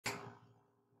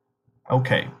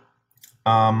Okay.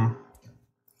 Um,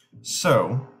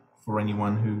 so, for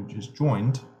anyone who just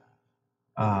joined,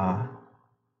 uh,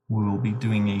 we will be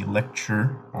doing a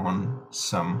lecture on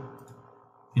some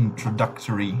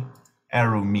introductory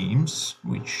arrow memes,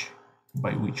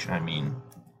 by which I mean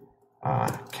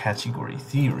category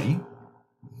theory.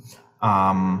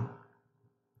 Um,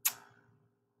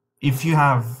 if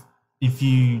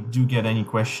you do get any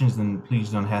questions, then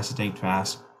please don't hesitate to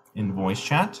ask in voice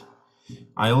chat.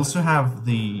 I also have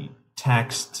the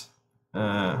text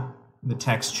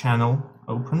channel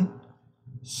open,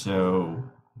 so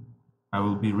I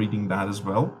will be reading that as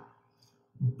well.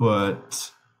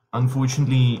 But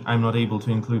unfortunately, I'm not able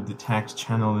to include the text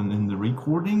channel in the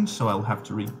recording, so I'll have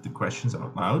to read the questions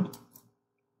out loud.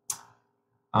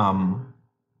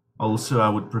 Also, I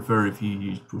would prefer if you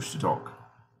use push to talk.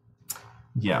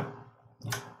 Yeah.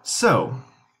 So,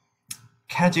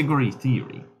 category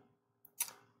theory.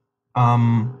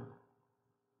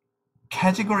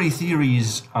 Category theory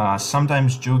is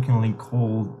sometimes jokingly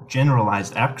called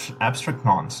generalized abstract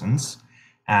nonsense,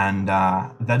 and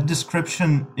that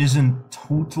description isn't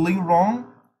totally wrong.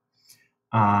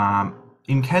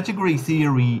 In category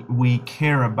theory, we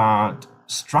care about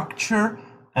structure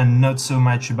and not so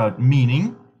much about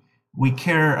meaning. We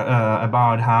care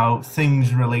about how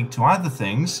things relate to other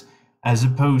things as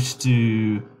opposed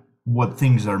to what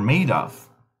things are made of.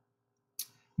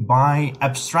 By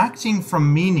abstracting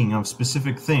from meaning of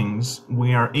specific things,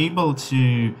 we are able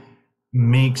to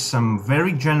make some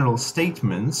very general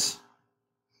statements,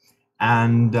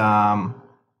 and the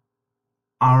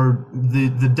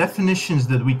definitions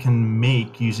that we can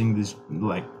make using this,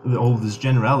 like all this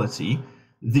generality,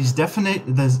 these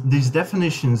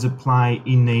definitions apply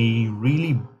in a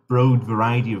really broad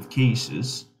variety of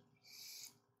cases.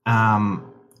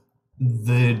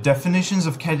 The definitions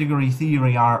of category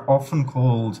theory are often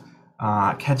called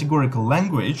categorical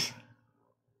language.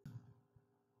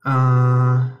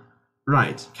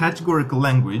 Right, categorical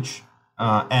language,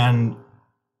 and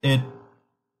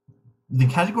the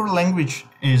categorical language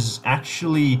is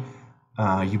actually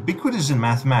ubiquitous in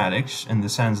mathematics in the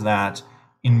sense that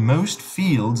in most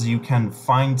fields you can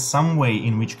find some way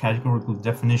in which categorical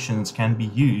definitions can be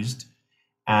used,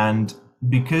 and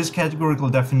because categorical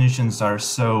definitions are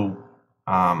so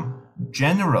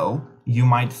general, you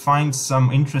might find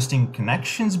some interesting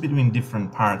connections between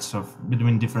different parts of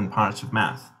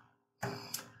math.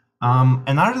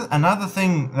 Another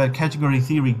thing that category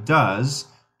theory does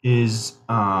is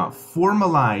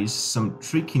formalize some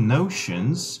tricky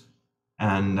notions.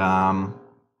 And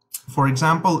for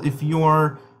example, if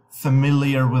you're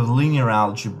familiar with linear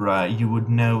algebra, you would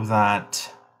know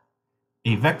that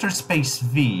a vector space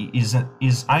V is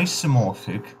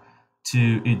isomorphic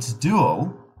to its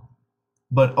dual,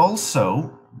 but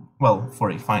also, well,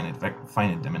 for a finite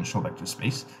dimensional vector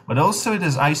space, but also it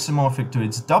is isomorphic to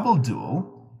its double dual,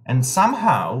 and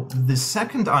somehow the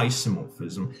second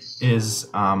isomorphism is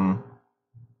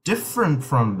different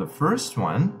from the first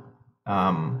one,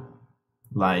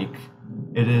 like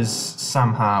it is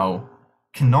somehow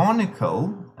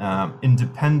canonical,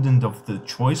 independent of the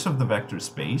choice of the vector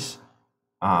space.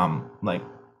 Like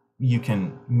you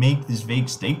can make these vague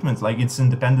statements like it's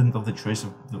independent of the choice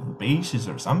of the basis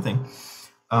or something.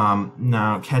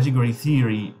 Now, category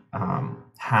theory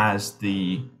has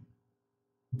the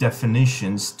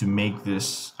definitions to make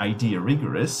this idea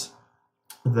rigorous,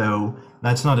 though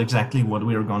that's not exactly what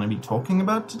we are going to be talking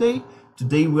about today.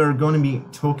 Today we're going to be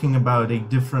talking about a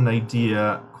different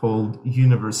idea called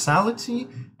universality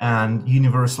and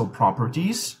universal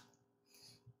properties.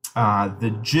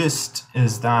 The gist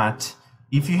is that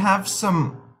if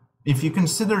you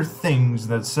consider things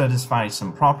that satisfy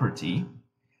some property,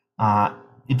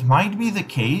 it might be the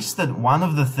case that one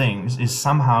of the things is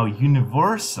somehow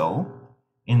universal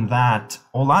in that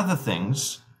all other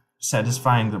things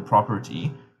satisfying the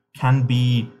property can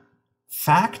be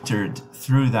factored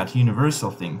through that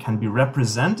universal thing, can be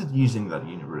represented using that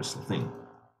universal thing.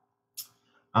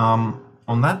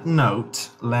 On that note,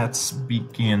 let's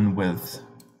begin with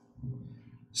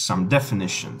some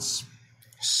definitions.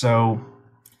 So,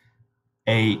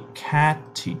 a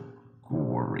category.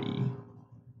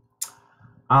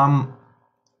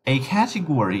 A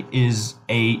category is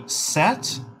a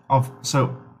set of,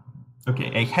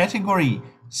 a category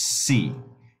C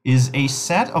is a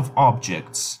set of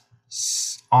objects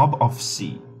ob of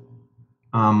C.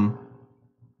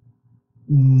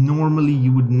 Normally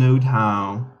you would note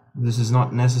how this is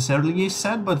not necessarily a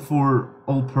set, but for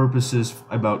all purposes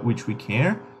about which we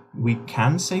care, we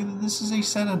can say that this is a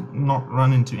set and not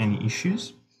run into any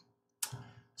issues.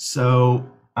 So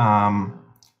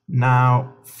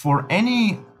now for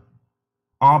any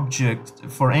object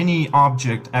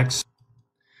x,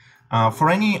 for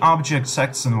any objects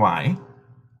x and y,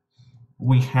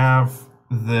 we have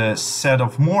the set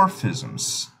of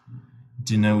morphisms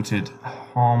denoted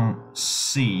hom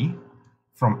C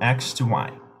from x to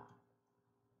y.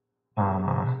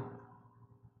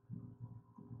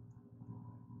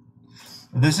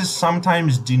 This is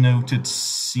sometimes denoted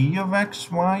C of x,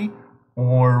 y,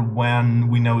 or when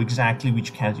we know exactly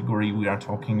which category we are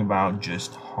talking about,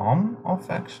 just hom of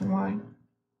x and y.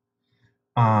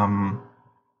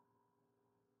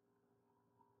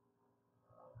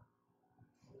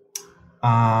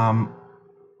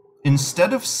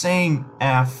 Instead of saying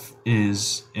f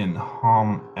is in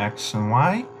hom x and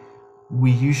y,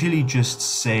 we usually just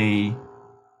say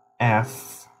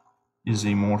f is a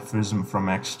morphism from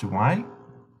x to y.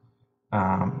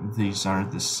 These are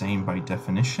the same by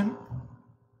definition.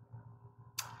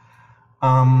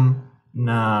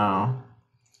 Now,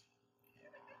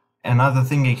 another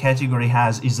thing a category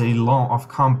has is a law of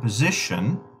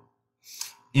composition.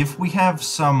 If we have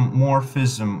some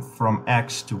morphism from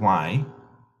x to y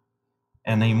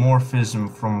and a morphism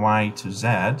from y to z,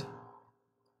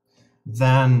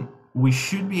 then we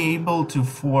should be able to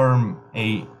form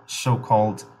a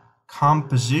so-called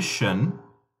composition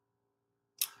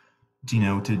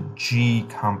denoted G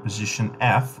composition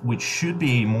F, which should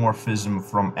be a morphism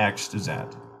from x to z.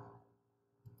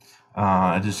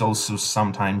 It is also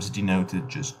sometimes denoted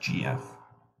just GF.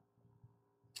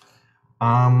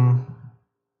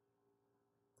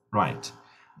 Right.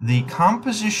 The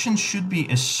composition should be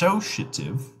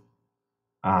associative,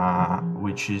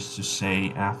 which is to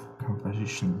say F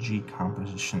composition G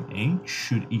composition H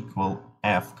should equal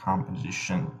F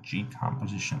composition G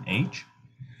composition H.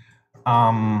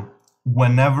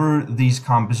 Whenever these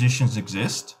compositions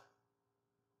exist,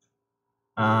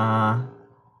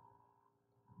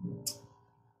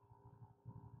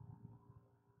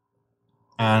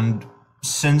 and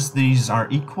since these are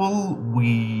equal,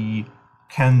 we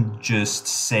can just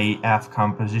say F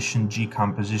composition G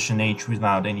composition H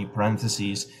without any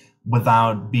parentheses,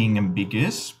 without being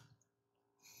ambiguous.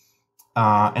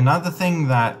 Another thing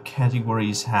that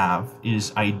categories have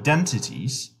is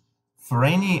identities. For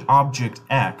any object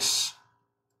X,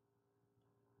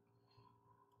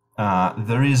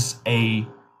 there is a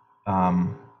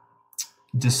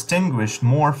distinguished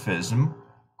morphism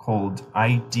called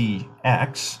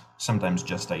IDX, sometimes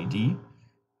just ID,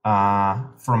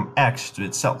 from X to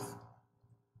itself.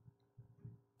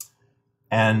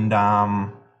 And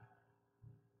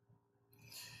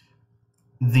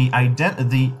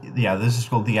this is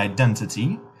called the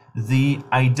identity. The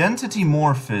identity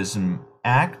morphism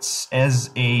acts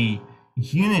as a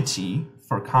unity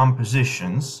for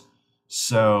compositions.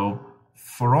 So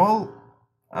for all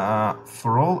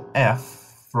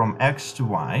f from x to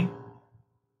y,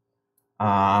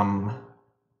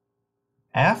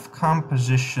 f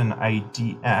composition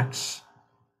idx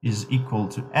is equal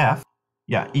to f,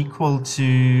 equal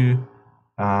to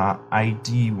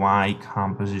idy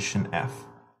composition f.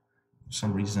 For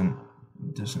some reason,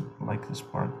 it doesn't like this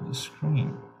part of the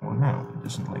screen. Or no, it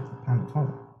doesn't like the pen at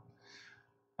all.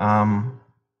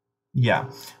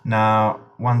 Now,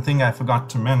 one thing I forgot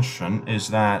to mention is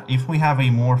that if we have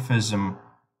a morphism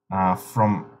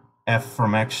from f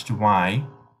from x to y,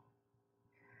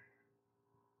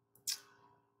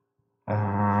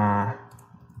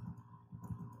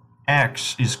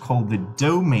 x is called the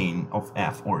domain of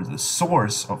f, or the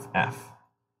source of f.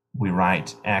 We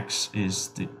write x is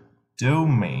the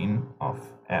domain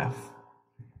of f,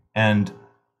 and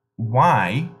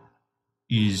y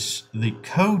is the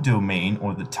codomain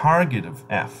or the target of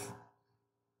f.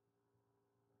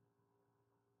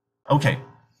 Okay,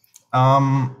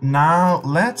 now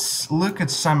let's look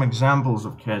at some examples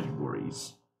of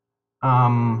categories.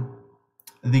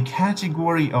 The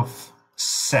category of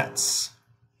sets.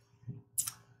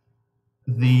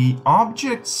 The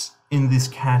objects in this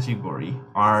category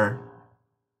are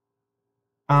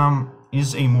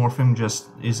is a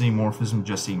morphism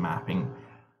just a mapping?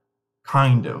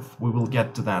 Kind of. We will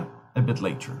get to that a bit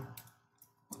later.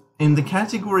 In the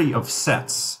category of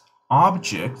sets,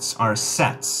 objects are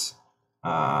sets.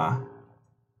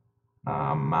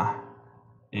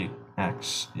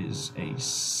 X is a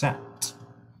set.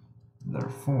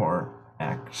 Therefore,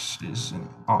 X is an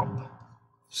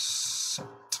set.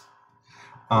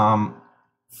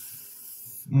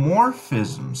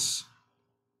 Morphisms.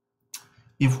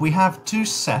 If we have two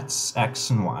sets,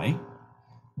 X and Y,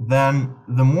 then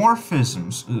the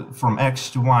morphisms from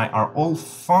X to Y are all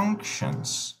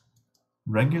functions,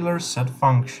 regular set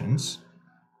functions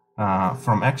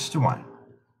from X to Y.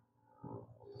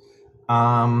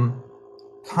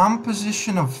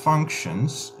 composition of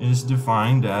functions is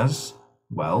defined as,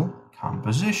 well,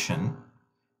 composition.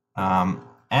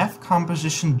 F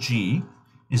composition G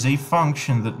is a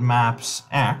function that maps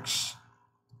x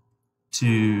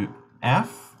to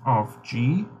f of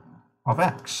g of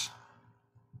x.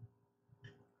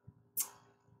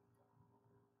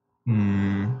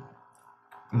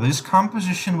 This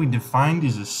composition we defined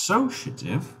is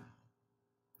associative.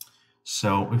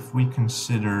 So if we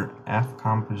consider F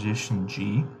composition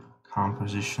G,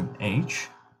 composition H,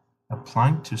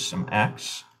 applied to some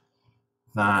x,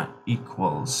 that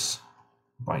equals,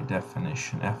 by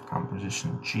definition, F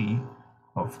composition G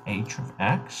of H of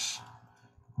x,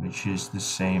 which is the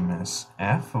same as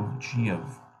F of G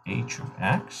of H of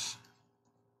x,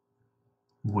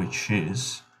 which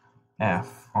is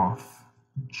F of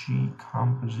G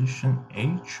composition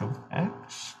H of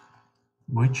x,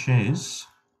 which is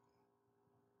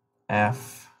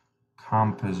F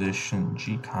composition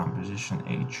G composition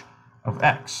H of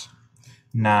x.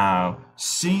 Now,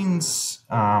 since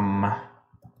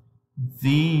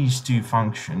these two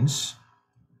functions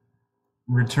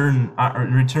return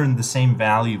the same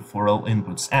value for all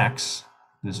inputs x,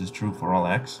 this is true for all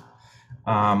x,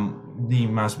 they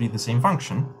must be the same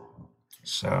function.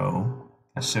 So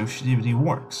associativity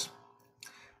works.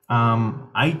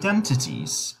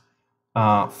 Identities.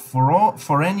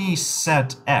 For any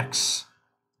set x,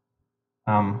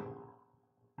 I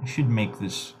should make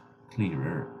this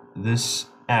clearer. This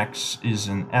x is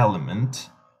an element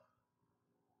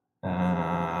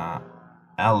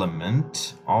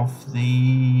of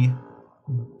the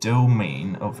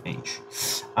domain of H.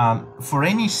 For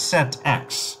any set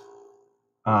x,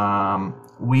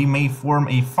 we may form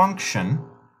a function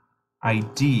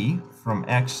ID from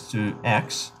x to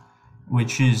x,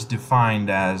 which is defined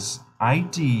as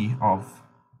ID of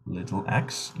little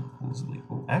x equals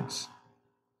little x.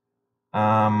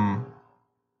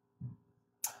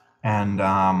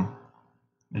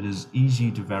 It is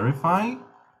easy to verify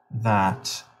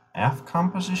that F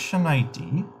composition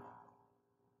ID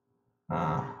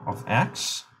of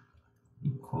x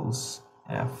equals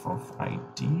F of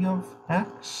ID of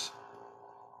x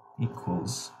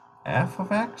equals F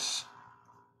of x,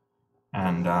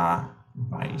 and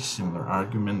by similar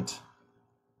argument,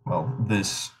 well,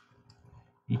 this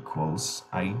equals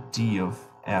ID of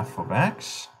F of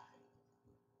x,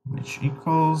 which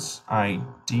equals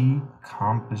ID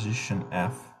composition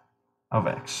F of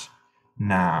x.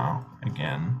 Now,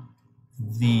 again,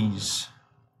 these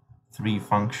three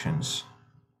functions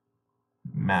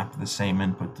map the same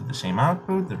input to the same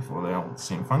output, therefore they're all the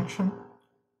same function.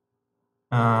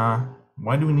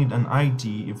 Why do we need an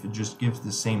ID if it just gives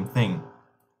the same thing?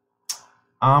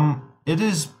 It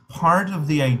is part of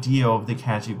the idea of the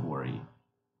category.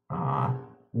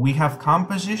 We have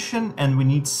composition and we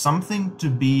need something to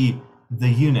be the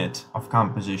unit of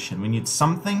composition. We need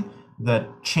something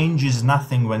that changes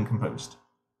nothing when composed.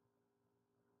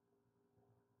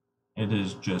 It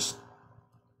is just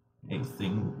a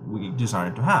thing we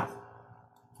desire to have.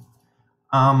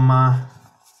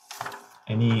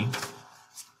 Any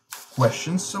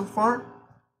questions so far?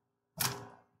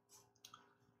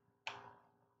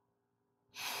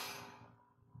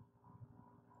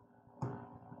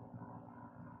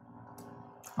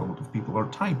 A lot of people are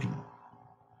typing.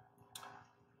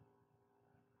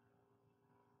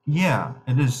 Yeah,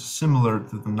 it is similar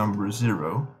to the number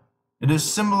 0. It is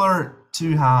similar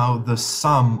to how the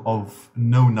sum of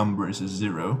no numbers is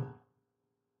 0.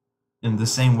 In the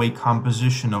same way,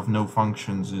 composition of no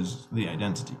functions is the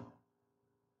identity.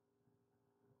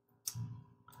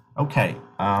 Okay,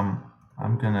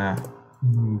 I'm gonna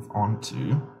move on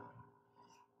to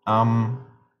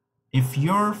if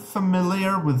you're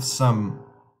familiar with some,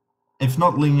 if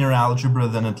not linear algebra,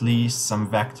 then at least some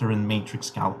vector and matrix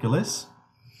calculus,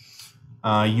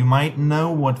 you might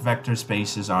know what vector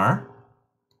spaces are.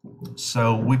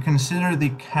 So we consider the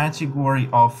category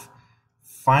of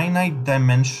finite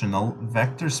dimensional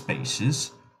vector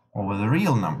spaces over the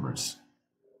real numbers.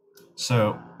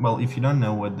 So, well, if you don't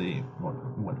know what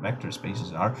vector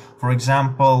spaces are, for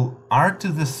example, R to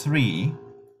the 3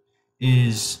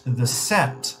 is the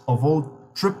set of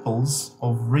all triples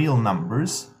of real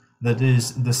numbers, that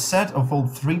is the set of all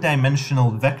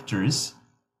three-dimensional vectors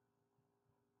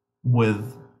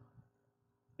with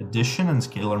addition and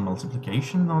scalar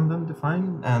multiplication on them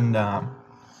defined, and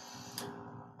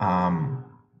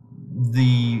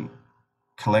the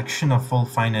collection of full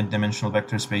finite dimensional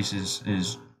vector spaces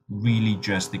is really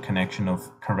just the collection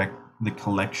of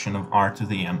R to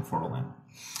the n for all n.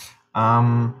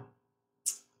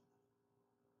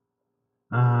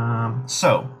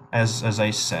 So as I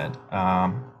said,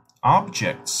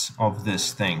 objects of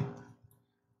this thing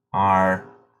are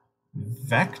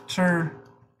vector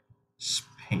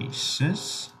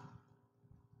spaces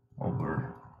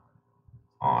over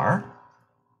R.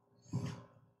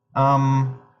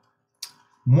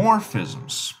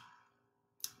 Morphisms.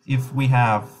 If we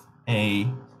have a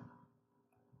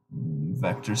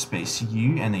vector space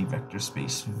U and a vector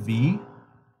space V,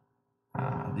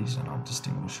 these are not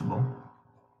distinguishable.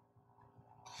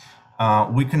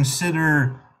 We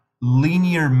consider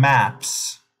linear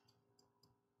maps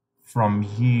from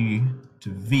U to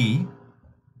V.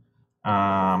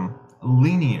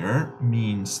 Linear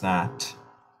means that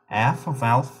f of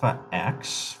alpha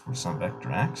x for some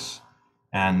vector x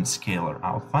and scalar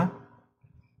alpha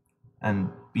and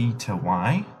beta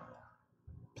y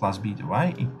plus beta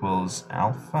y equals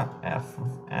alpha f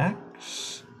of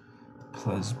x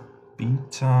plus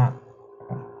beta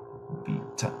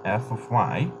f of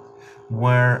y,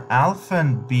 where alpha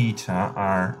and beta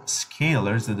are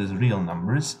scalars, that is real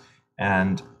numbers,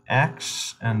 and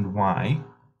x and y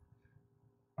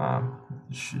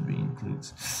should be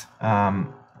includes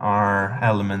are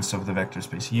elements of the vector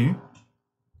space U,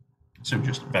 so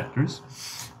just vectors.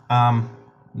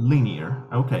 Linear,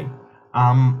 okay.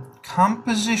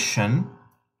 Composition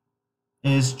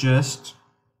is just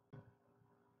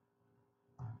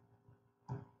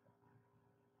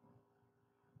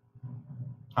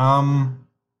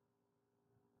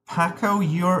Paco,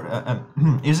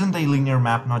 isn't a linear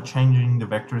map not changing the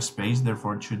vector space,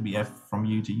 therefore it should be f from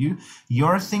U to U?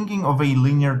 You're thinking of a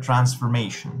linear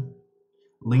transformation.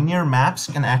 Linear maps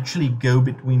can actually go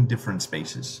between different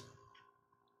spaces.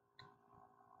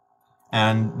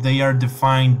 And they are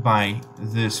defined by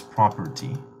this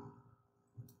property.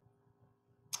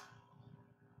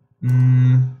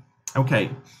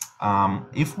 Okay,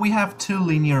 if we have two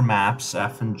linear maps,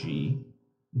 f and g,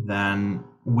 then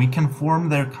we can form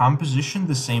their composition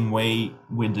the same way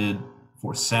we did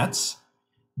for sets,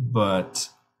 but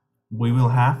we will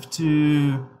have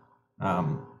to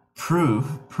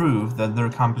prove that their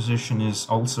composition is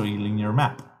also a linear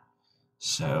map.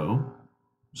 So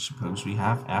suppose we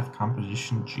have f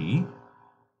composition g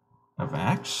of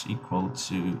x equal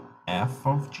to f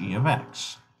of g of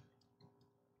x.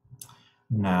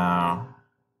 Now,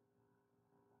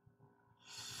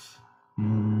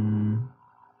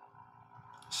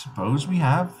 suppose we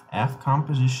have f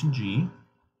composition g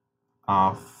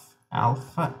of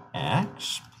alpha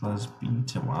x plus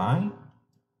beta y.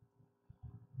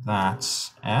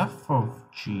 That's f of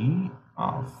g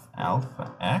of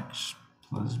alpha x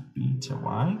plus beta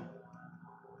y,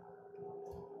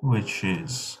 which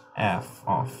is f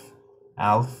of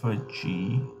alpha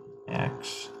g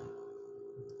x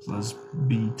plus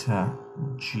beta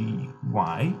g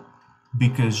y,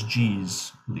 because g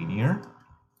is linear.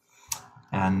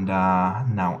 And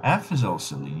now f is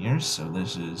also linear, so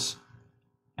this is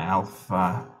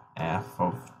alpha f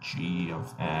of g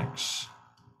of x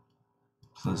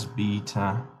plus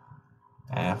beta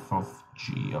f of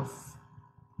g of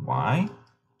y,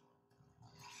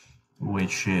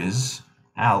 which is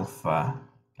alpha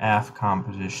f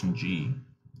composition g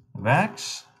of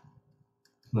x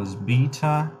plus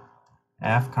beta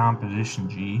f composition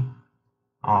g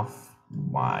of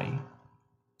y.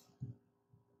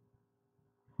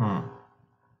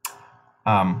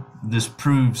 This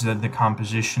proves that the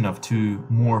composition of two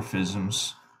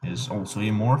morphisms is also a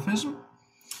morphism.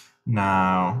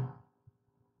 Now,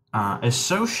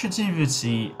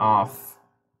 associativity of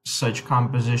such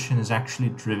composition is actually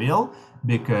trivial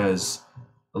because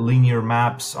linear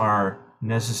maps are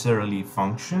necessarily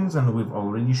functions, and we've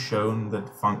already shown that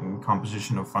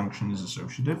composition of function is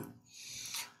associative.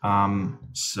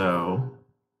 So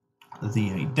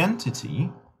the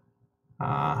identity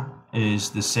is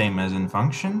the same as in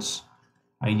functions.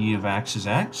 ID of x is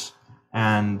x,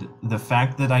 and the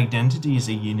fact that identity is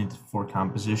a unit for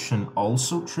composition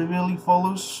also trivially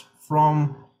follows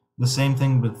from the same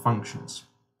thing with functions.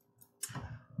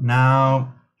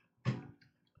 Now,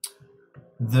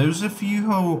 those of you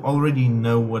who already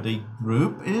know what a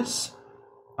group is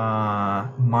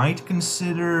might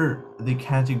consider the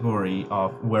category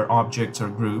of where objects are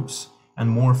groups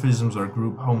and morphisms are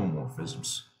group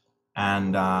homomorphisms.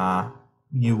 And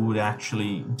you would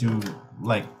actually do,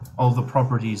 like, all the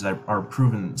properties are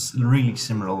proven really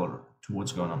similar to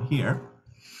what's going on here.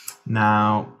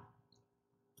 Now,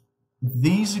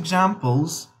 these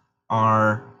examples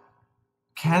are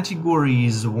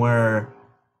categories where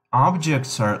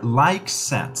objects are like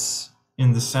sets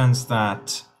in the sense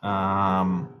that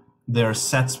they're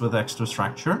sets with extra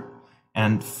structure,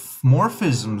 and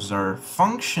morphisms are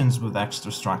functions with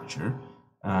extra structure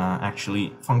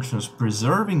actually functions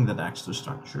preserving the Dexter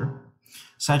structure.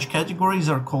 Such categories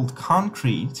are called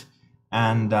concrete,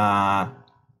 and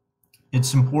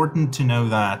it's important to know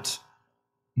that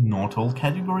not all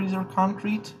categories are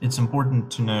concrete. It's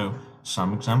important to know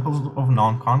some examples of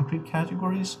non-concrete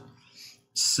categories.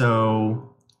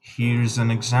 So here's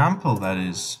an example that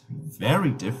is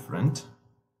very different.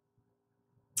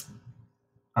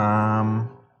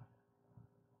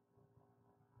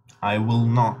 I will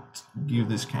not give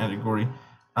this category.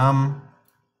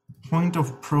 Point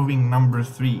of proving number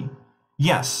 3.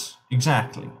 Yes,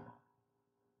 exactly.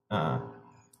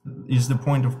 Is the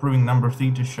point of proving number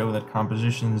 3 to show that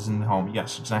composition is in the home?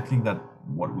 Yes, exactly.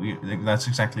 That's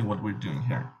exactly what we're doing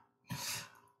here.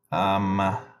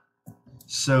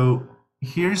 So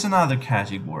here's another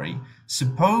category.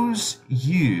 Suppose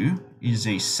U is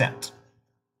a set.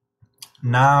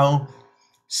 Now,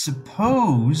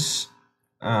 suppose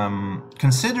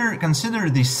consider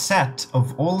the set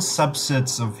of all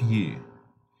subsets of U.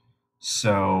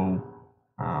 So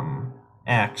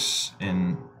X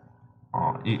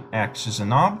is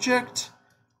an object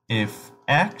if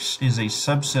X is a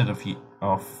subset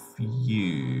of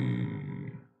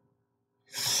U.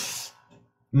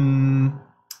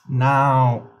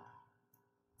 Now,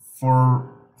 for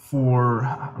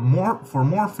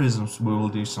morphisms, we will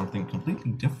do something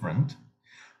completely different.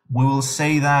 We will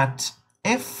say that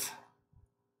if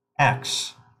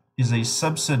X is a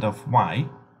subset of Y,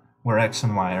 where X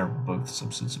and Y are both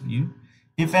subsets of U,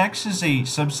 if X is a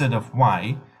subset of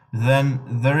Y, then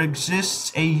there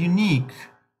exists a unique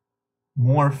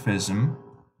morphism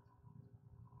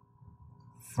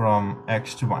from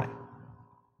X to Y.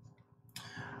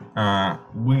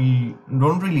 We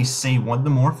don't really say what the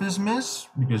morphism is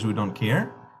because we don't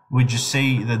care. We just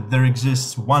say that there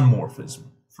exists one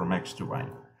morphism from X to Y.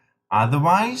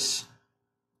 Otherwise,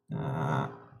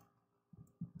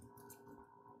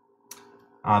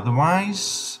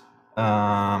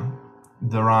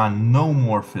 there are no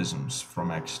morphisms from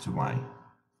X to Y.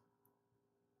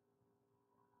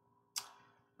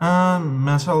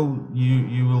 Metal,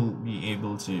 you will be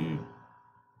able to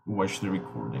watch the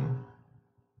recording.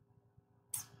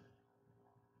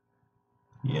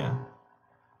 Yeah.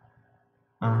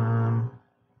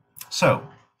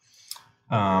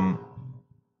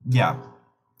 Yeah.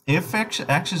 If X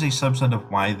is a subset of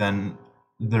Y, then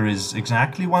there is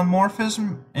exactly one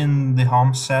morphism in the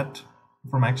Hom set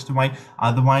from X to Y.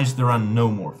 Otherwise, there are no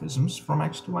morphisms from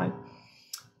X to Y.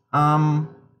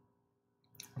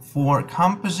 For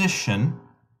composition,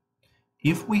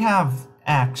 if we have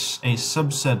X a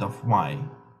subset of Y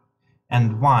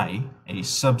and Y a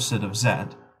subset of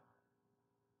Z,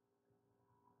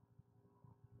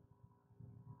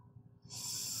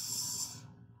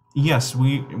 yes,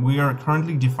 we are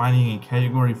currently defining a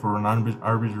category for an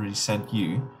arbitrary set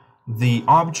U. The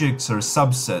objects are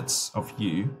subsets of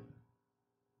U.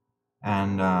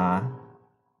 And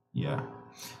yeah.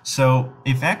 So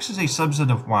if X is a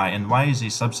subset of Y and Y is a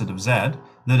subset of Z,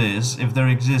 that is, if there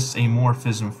exists a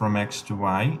morphism from X to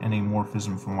Y and a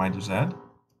morphism from Y to Z,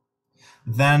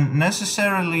 then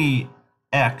necessarily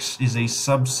X is a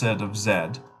subset of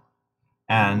Z,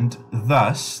 and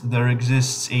thus there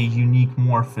exists a unique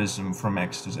morphism from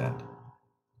X to Z.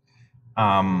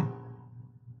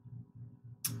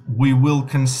 We will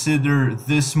consider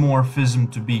this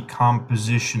morphism to be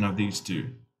composition of these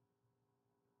two.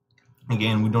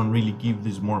 Again, we don't really give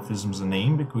these morphisms a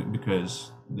name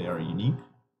because they are unique.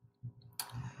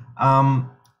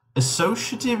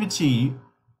 Associativity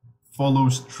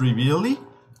follows trivially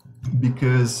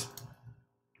because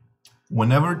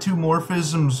whenever two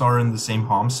morphisms are in the same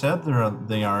Hom set,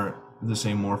 they are the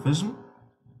same morphism.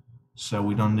 So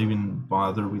we don't even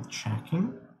bother with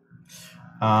checking.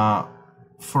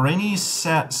 For any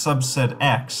subset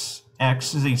X,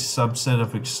 X is a subset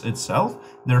of itself.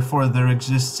 Therefore, there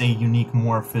exists a unique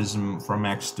morphism from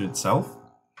X to itself.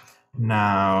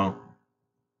 Now,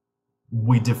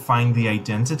 we define the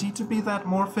identity to be that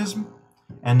morphism.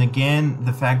 And again,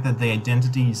 the fact that the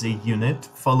identity is a unit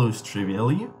follows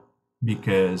trivially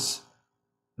because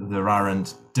there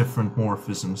aren't different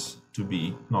morphisms to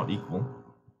be not equal.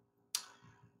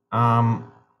 In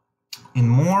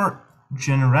more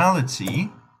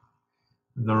generality,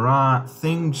 there are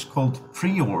things called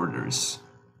preorders.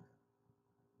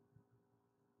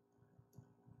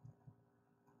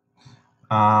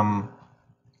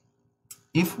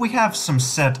 If we have some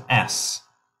set S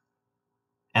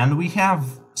and we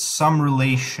have some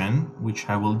relation, which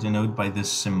I will denote by this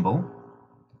symbol,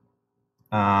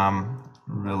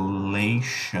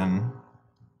 relation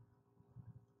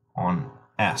on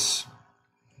S,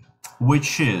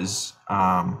 which is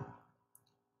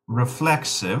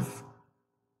reflexive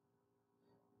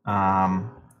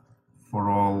for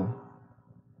all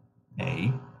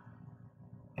a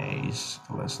is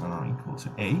less than or equal to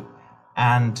a,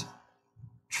 and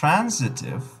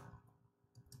transitive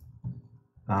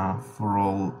for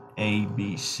all a,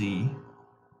 b, c,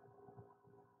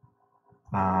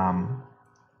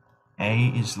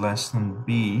 a is less than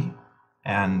b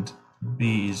and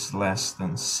b is less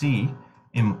than c,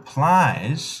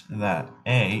 implies that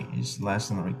a is less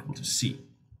than or equal to c.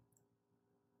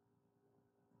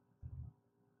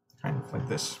 Kind of like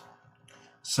this.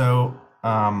 So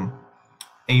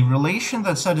a relation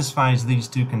that satisfies these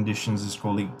two conditions is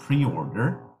called a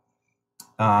preorder.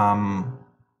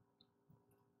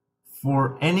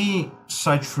 For any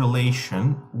such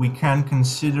relation, we can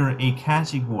consider a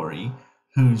category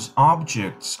whose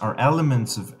objects are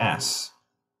elements of S,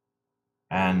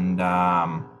 and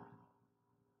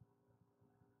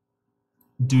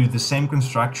do the same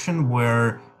construction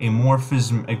where a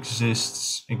morphism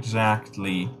exists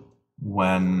exactly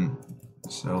when,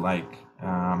 so like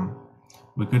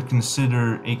we could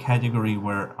consider a category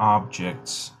where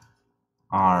objects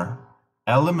are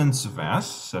elements of S,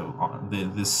 so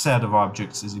the set of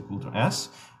objects is equal to S,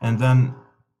 and then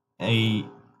the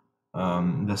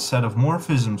set of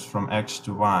morphisms from X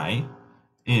to Y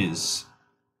is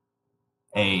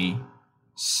a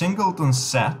singleton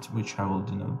set, which I will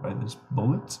denote by this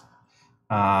bullet,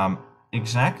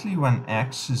 exactly when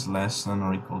X is less than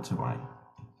or equal to Y.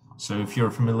 So if you're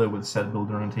familiar with set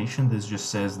builder notation, this just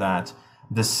says that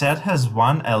the set has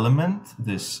one element,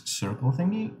 this circle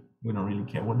thingy. We don't really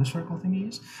care what the circle thingy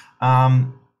is,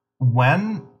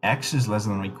 when X is less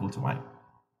than or equal to Y.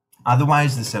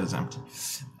 Otherwise, the set is empty.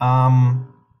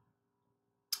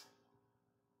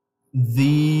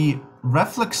 The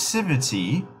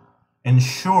reflexivity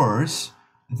ensures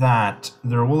that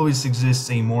there always exists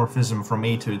a morphism from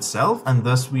A to itself, and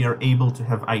thus we are able to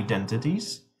have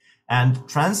identities. And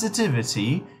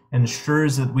transitivity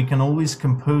ensures that we can always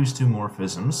compose two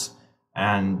morphisms,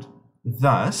 and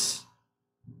thus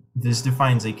this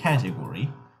defines a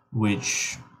category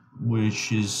which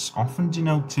is often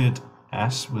denoted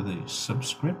as with a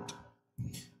subscript.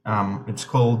 It's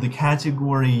called the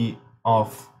category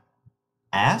of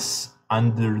S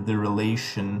under the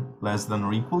relation less than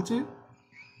or equal to.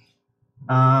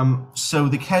 So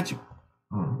the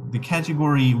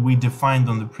category we defined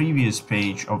on the previous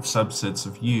page of subsets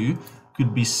of U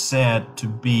could be said to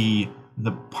be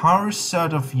the power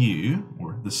set of U,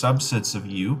 or the subsets of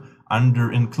U,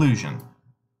 under inclusion.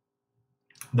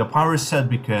 The power set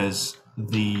because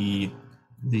the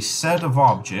set of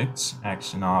objects,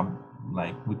 X and ob,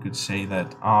 like we could say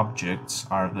that objects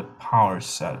are the power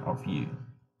set of U.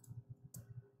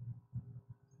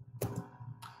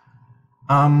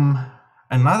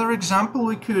 Another example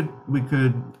we could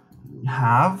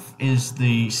have is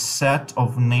the set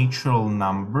of natural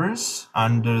numbers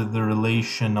under the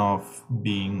relation of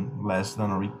being less than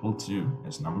or equal to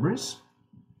as numbers.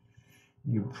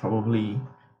 You probably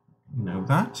know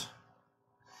that.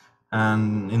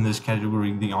 And in this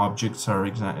category, the objects are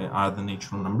the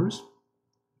natural numbers.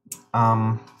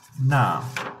 Now,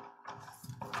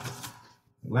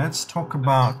 let's talk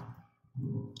about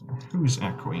who's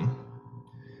echoing.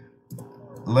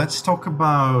 Let's talk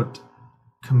about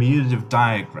commutative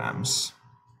diagrams.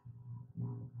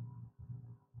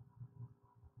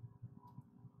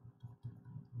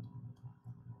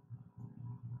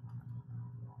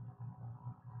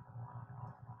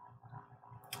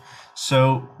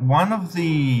 So one of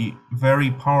the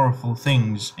very powerful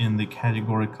things in the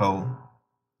categorical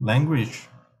language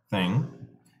thing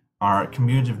are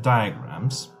commutative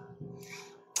diagrams.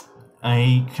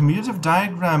 A commutative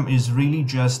diagram is really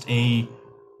just a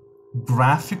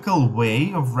graphical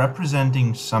way of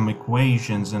representing some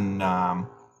equations and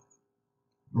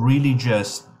really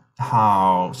just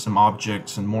how some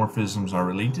objects and morphisms are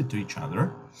related to each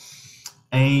other.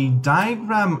 A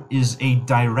diagram is a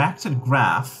directed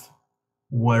graph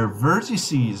where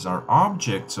vertices are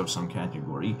objects of some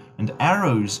category and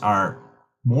arrows are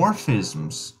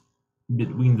morphisms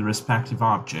between the respective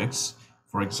objects.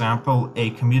 For example,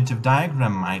 a commutative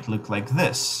diagram might look like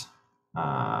this.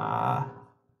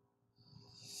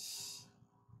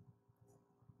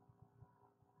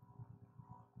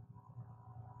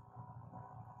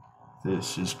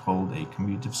 This is called a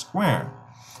commutative square.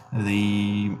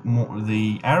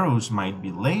 The arrows might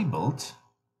be labeled,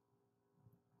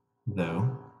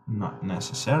 though not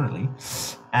necessarily.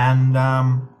 And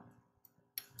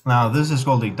now this is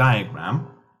called a diagram.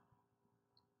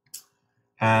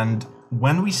 And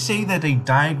when we say that a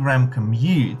diagram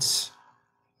commutes,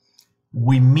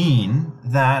 we mean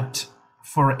that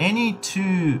for any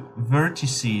two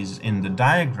vertices in the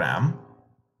diagram,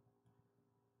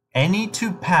 any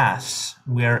two paths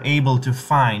we are able to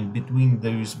find between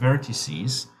those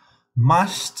vertices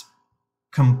must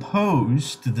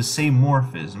compose to the same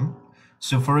morphism.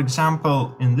 So for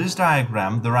example, in this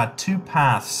diagram, there are two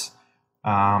paths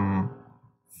from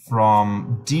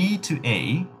D to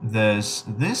A. There's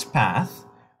this path,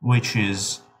 which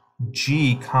is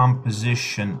G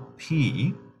composition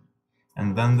P,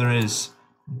 and then there is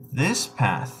this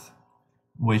path,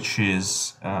 which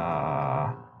is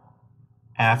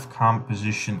F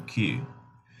composition Q.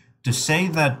 To say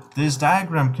that this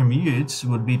diagram commutes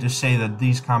would be to say that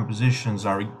these compositions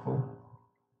are equal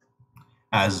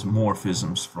as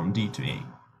morphisms from D to A.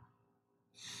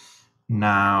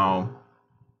 Now,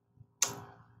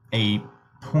 a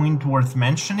point worth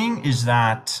mentioning is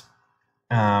that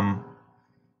an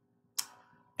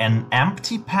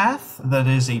empty path, that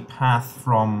is a path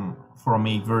from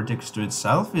a vertex to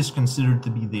itself, is considered to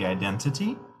be the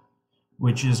identity,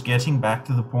 which is getting back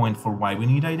to the point for why we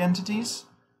need identities.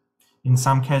 In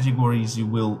some categories, you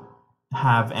will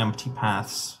have empty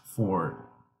paths for,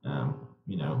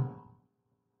 you know,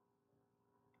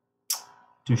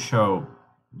 to show,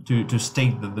 to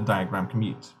state that the diagram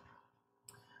commutes.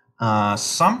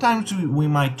 Sometimes we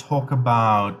might talk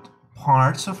about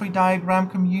parts of a diagram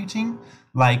commuting,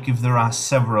 like if there are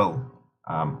several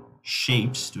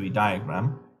shapes to a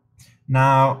diagram.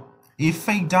 Now, if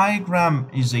a diagram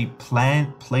is a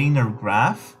planar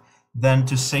graph, then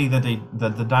to say that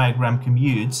the diagram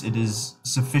commutes, it is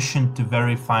sufficient to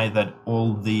verify that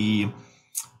all the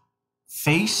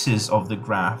faces of the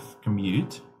graph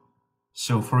commute.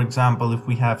 So for example, if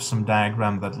we have some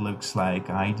diagram that looks like,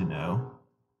 I don't know,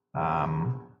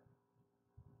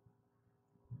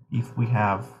 if we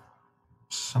have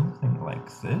something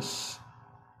like this,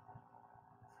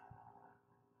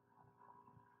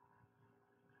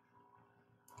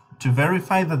 to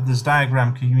verify that this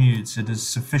diagram commutes, it is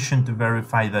sufficient to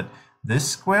verify that this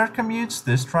square commutes,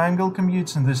 this triangle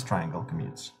commutes, and this triangle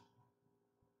commutes.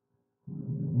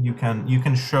 You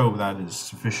can show that is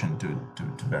sufficient to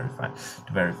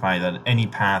verify that any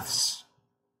paths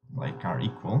like are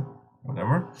equal,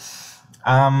 whatever.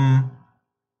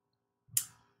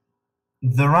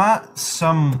 There are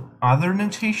some other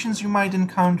notations you might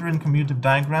encounter in commutative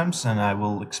diagrams, and I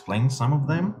will explain some of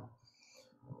them.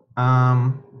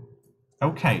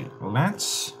 Okay,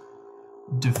 let's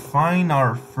define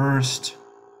our first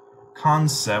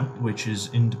concept, which is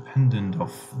independent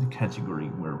of the category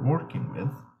we're working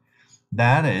with.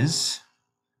 That is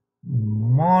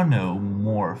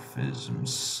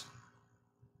monomorphisms.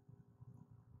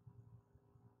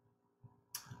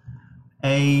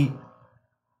 A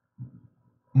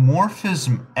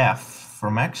morphism F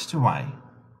from X to Y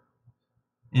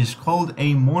is called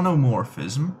a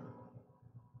monomorphism.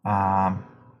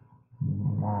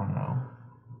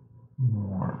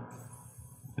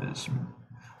 Monomorphism,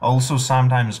 also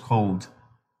sometimes called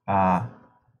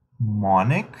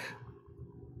monic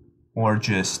or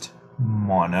just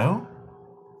mono,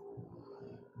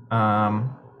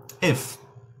 if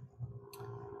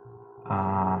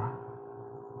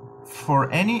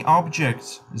for any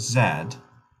object Z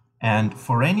and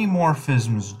for any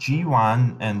morphisms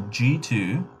G1 and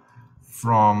G2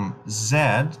 from Z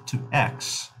to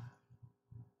X,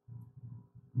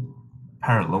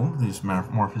 parallel, these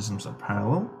morphisms are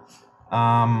parallel.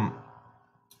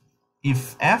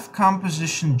 If F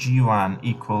composition G1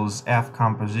 equals F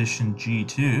composition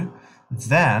G2,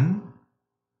 then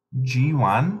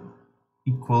G1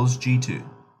 equals G2.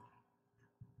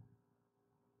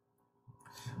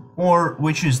 Or,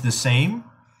 which is the same,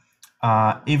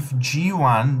 if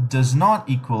G1 does not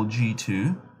equal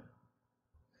G2,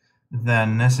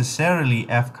 then necessarily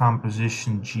F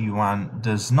composition G1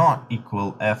 does not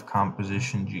equal F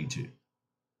composition G2.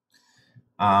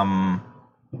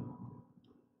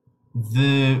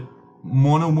 The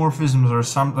monomorphisms are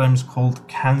sometimes called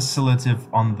cancellative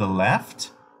on the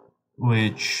left,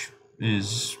 which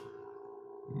is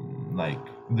like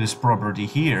this property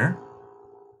here,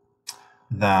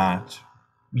 that,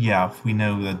 yeah, if we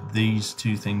know that these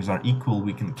two things are equal,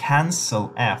 we can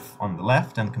cancel F on the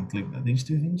left and conclude that these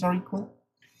two things are equal.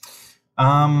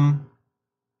 Now,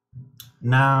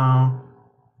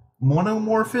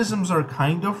 monomorphisms are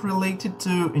kind of related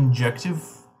to injective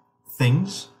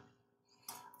things.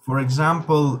 For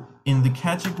example, in the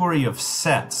category of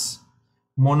sets,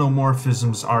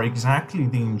 monomorphisms are exactly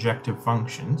the injective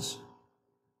functions.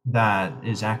 That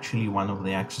is actually one of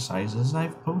the exercises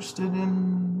I've posted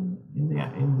in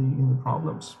the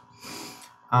problems.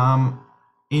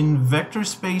 In vector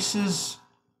spaces,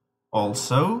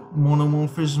 Also,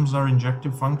 monomorphisms are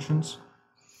injective functions.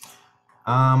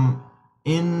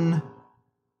 In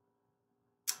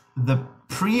the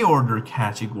pre-order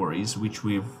categories, which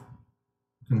we've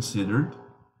considered,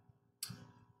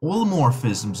 all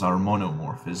morphisms are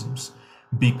monomorphisms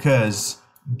because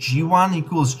G1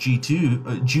 equals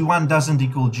G2, G1 doesn't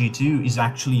equal G2 is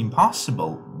actually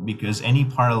impossible because any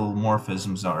parallel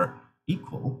morphisms are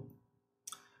equal.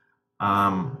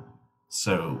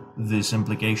 So this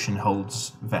implication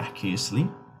holds vacuously.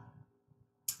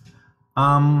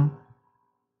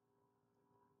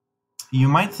 You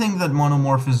might think that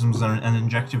monomorphisms and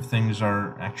injective things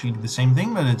are actually the same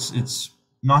thing, but it's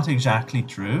not exactly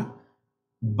true.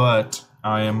 But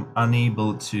I am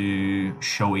unable to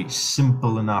show a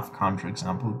simple enough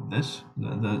counterexample of this.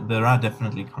 There are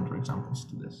definitely counterexamples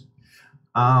to this.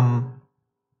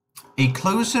 A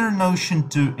closer notion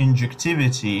to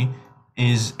injectivity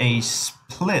is a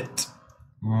split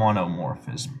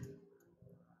monomorphism.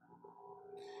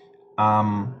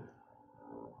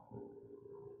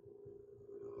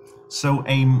 So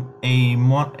a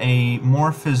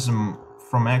morphism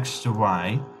from X to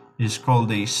Y is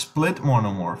called a split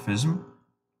monomorphism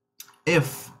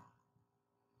if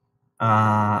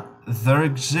there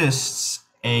exists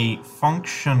a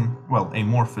function, well, a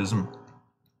morphism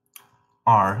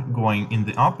R going in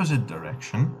the opposite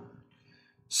direction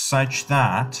such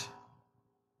that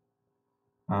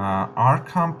R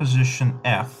composition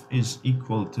F is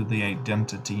equal to the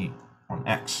identity on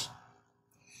X.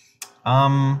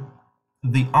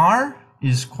 The R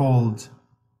is called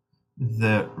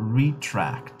the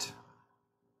retract.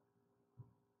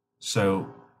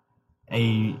 So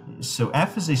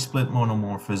F is a split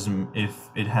monomorphism if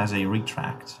it has a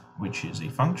retract, which is a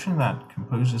function that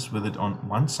composes with it on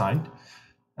one side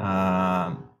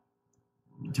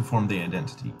to form the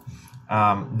identity.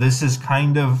 This is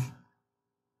kind of,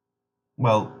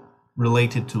 well,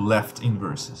 related to left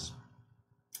inverses.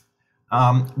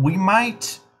 We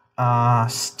might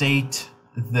state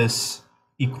this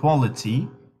equality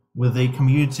with a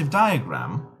commutative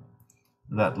diagram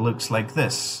that looks like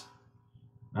this.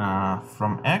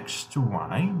 From X to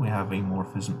Y, we have a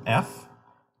morphism F,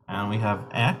 and we have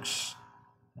X,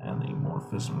 and a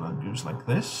morphism that goes like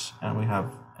this, and we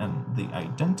have the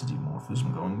identity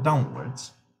morphism going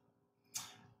downwards.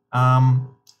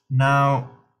 Now,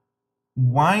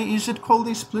 why is it called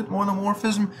a split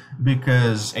monomorphism?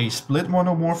 Because a split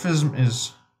monomorphism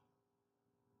is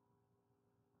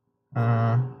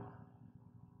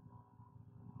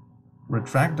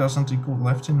retract doesn't equal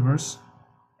left inverse.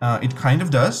 It kind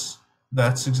of does.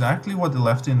 That's exactly what the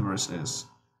left inverse is.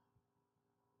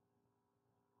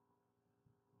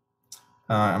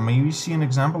 May we see an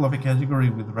example of a category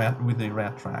with a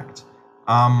retract?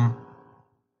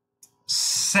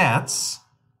 Sets.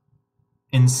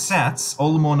 In sets,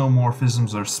 all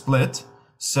monomorphisms are split.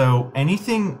 So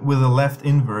anything with a left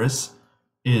inverse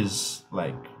is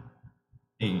like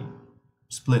a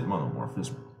split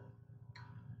monomorphism.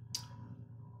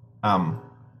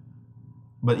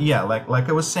 But yeah, like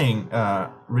I was saying,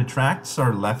 retracts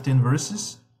are left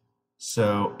inverses.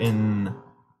 So in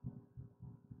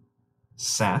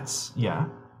sets, yeah,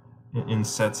 in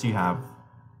sets you have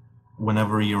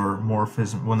whenever your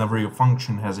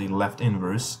function has a left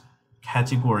inverse,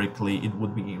 categorically it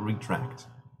would be a retract.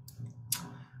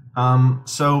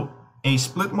 So a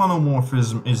split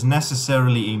monomorphism is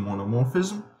necessarily a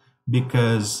monomorphism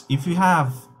because if you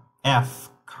have F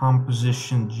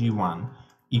composition G1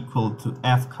 equal to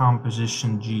F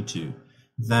composition G2,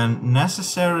 then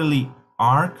necessarily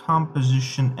R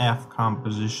composition F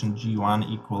composition G1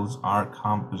 equals R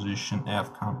composition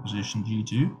F composition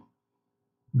G2,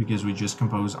 because we just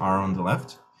compose R on the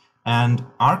left. And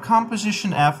R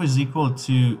composition F is equal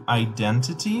to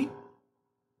identity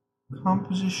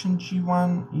composition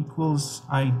G1 equals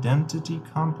identity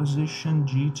composition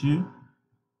G2,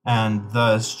 and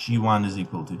thus G1 is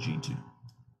equal to G2.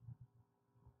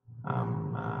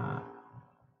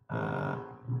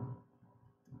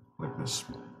 Like this.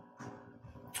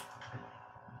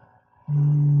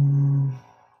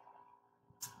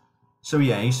 So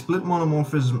yeah, a split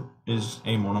monomorphism is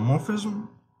a monomorphism,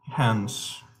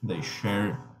 hence they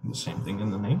share the same thing in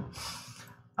the name.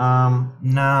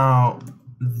 Now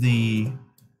the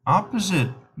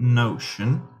opposite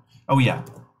notion,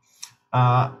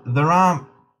 there are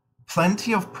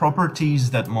plenty of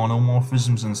properties that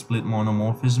monomorphisms and split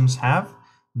monomorphisms have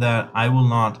that I will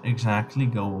not exactly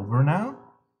go over now.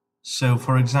 So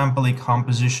for example, a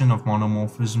composition of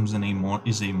monomorphisms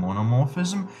is a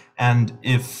monomorphism, and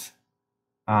if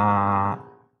a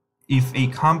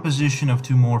composition of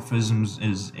two morphisms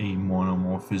is a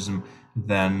monomorphism,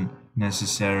 then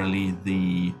necessarily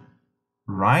the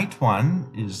right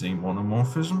one is a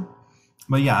monomorphism.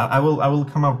 But yeah, I will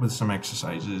come up with some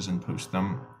exercises and post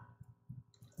them.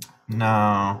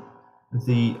 Now,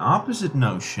 the opposite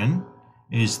notion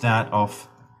is that of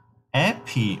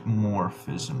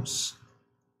epimorphisms,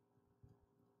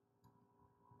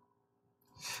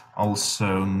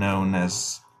 also known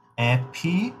as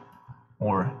epi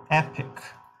or epic.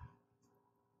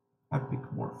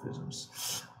 Epimorphisms.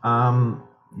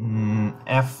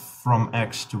 F from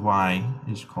X to Y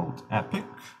is called epic.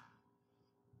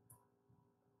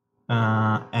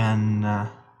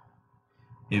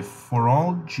 If for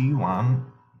all G1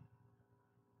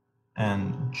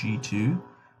 and G2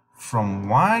 from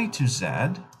Y to Z,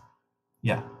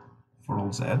 yeah, for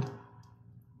all Z,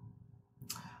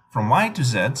 from Y to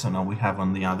Z, so now we have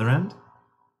on the other end,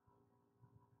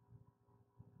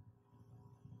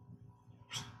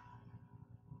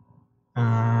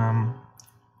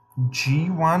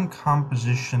 G1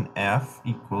 composition F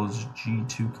equals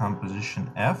G2 composition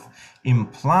F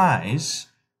implies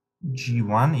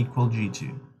G1 equal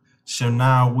G2. So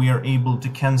now we are able to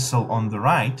cancel on the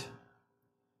right,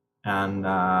 and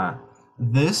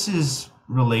this is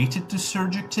related to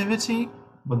surjectivity,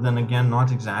 but then again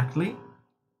not exactly.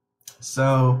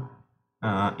 So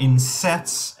in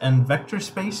sets and vector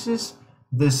spaces,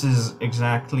 this is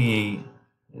exactly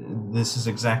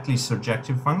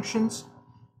surjective functions.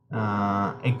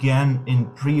 Again, in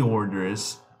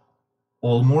preorders,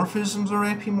 all morphisms are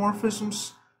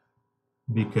epimorphisms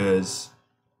because,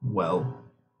 well,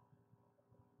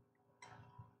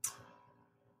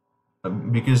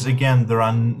 because again, there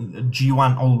are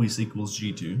G1 always equals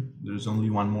G2. There's only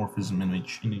one morphism in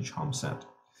each Hom set.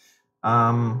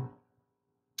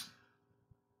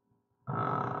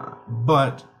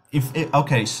 But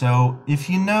so if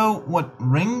you know what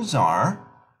rings are,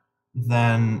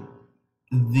 then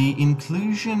the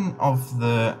inclusion of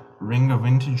the ring of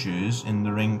integers in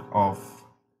the ring of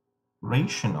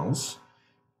rationals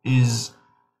is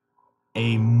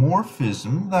a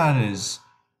morphism that is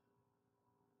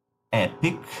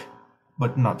epic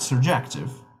but not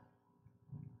surjective.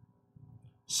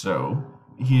 So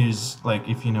here's, like,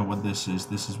 if you know what this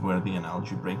is where the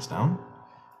analogy breaks down.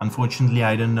 Unfortunately,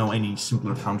 I don't know any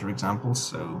simpler counterexamples,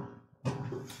 so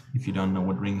if you don't know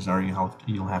what rings are,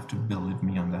 you'll have to believe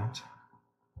me on that.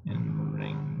 In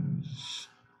rings.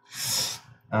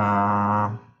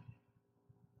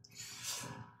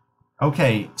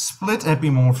 Okay, split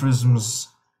epimorphisms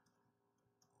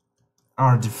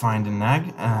are defined in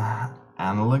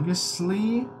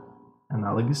analogously.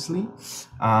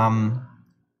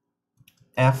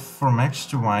 F from X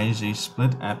to Y is a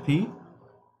split epi.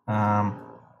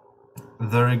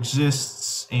 There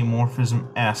exists a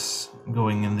morphism S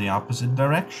going in the opposite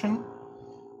direction.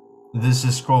 This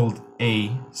is called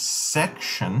a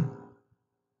section,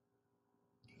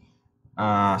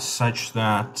 such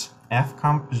that F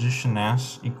composition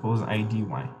S equals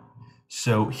IDY.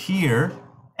 So here,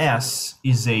 S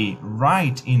is a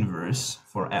right inverse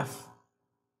for F.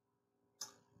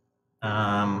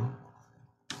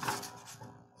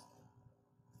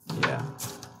 Yeah.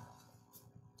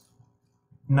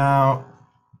 Now,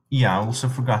 I also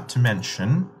forgot to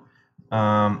mention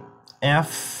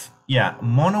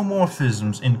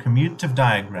monomorphisms in commutative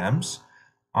diagrams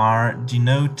are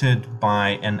denoted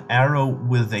by an arrow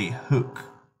with a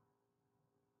hook.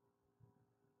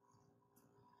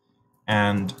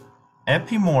 And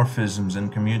epimorphisms in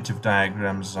commutative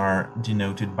diagrams are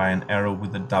denoted by an arrow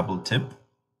with a double tip.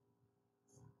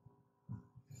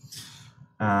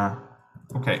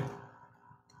 Okay.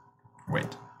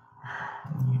 Wait.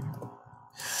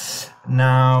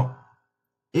 Now,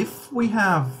 if we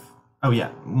have, we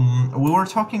were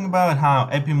talking about how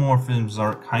epimorphisms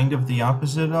are kind of the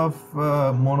opposite of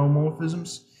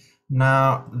monomorphisms.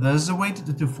 Now, there's a way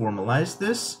to formalize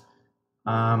this.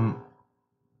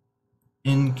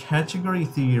 In category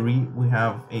theory, we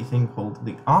have a thing called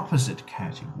the opposite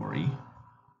category.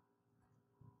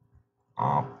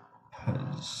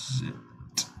 Opposite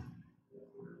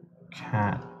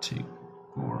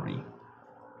category.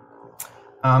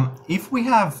 If we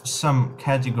have some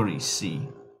category C,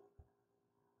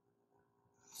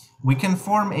 we can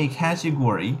form a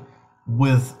category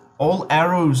with all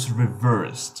arrows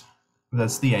reversed.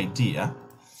 That's the idea.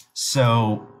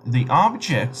 So the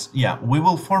objects, we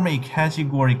will form a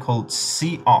category called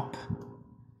C-op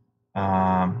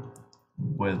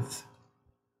with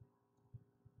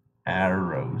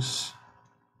arrows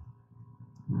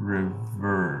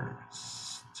reversed.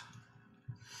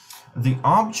 The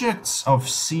objects of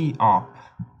C-op,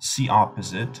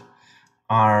 C-opposite,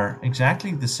 are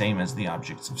exactly the same as the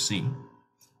objects of C,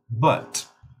 but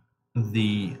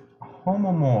the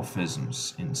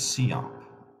homomorphisms in COP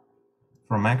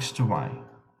from X to Y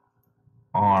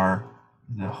are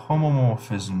the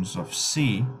homomorphisms of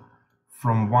C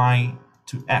from Y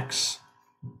to X.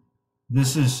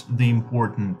 This is the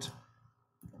important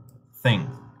thing.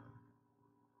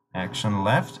 X on the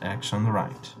left, X on the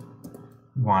right.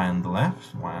 Y on the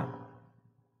left, Y,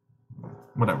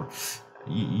 whatever.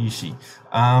 You see.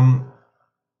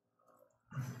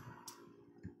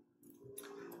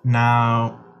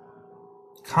 Now,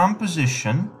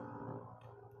 composition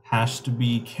has to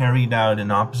be carried out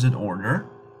in opposite order.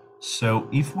 So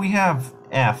if we have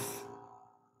F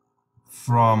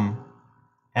from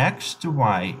X to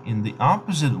Y in the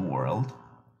opposite world,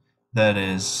 that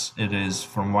is, it is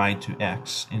from Y to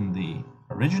X in the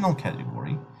original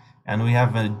category, and we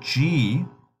have a G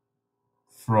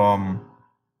from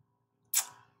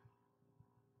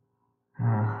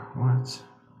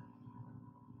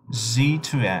Z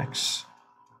to X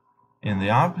in the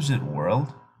opposite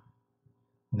world,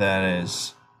 that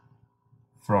is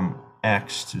from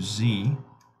X to Z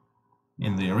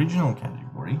in the original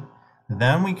category,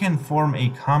 then we can form a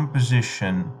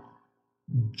composition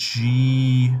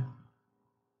G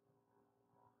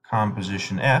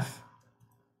composition F,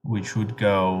 which would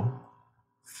go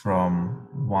from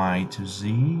Y to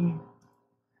Z,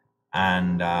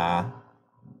 and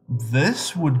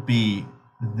this would be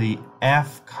the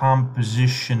F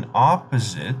composition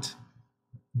opposite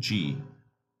G.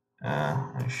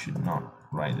 I should not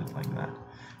write it like that.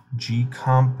 G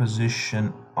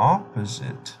composition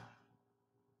opposite,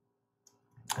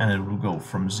 and it will go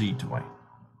from Z to Y.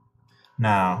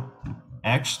 Now,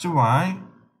 X to Y,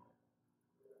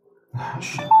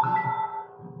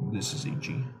 this is a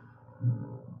G.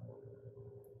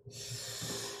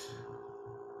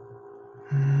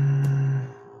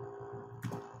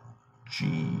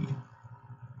 G.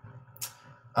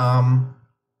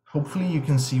 Hopefully you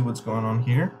can see what's going on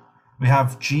here. We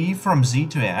have G from Z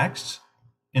to X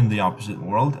in the opposite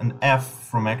world and F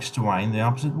from X to Y in the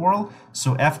opposite world.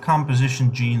 So F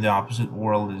composition G in the opposite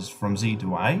world is from Z to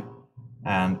Y,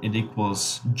 and it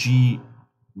equals G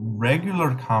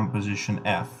regular composition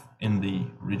F in the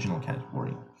original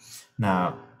category.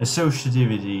 Now,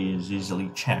 associativity is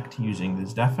easily checked using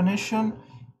this definition.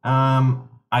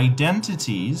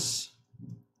 Identities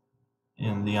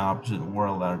in the opposite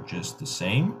world are just the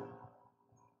same,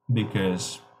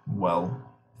 because, well,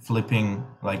 flipping,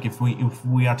 like if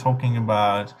we are talking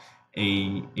about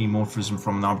a morphism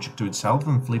from an object to itself,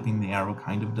 then flipping the arrow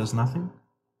kind of does nothing.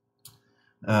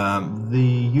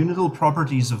 The unital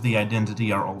properties of the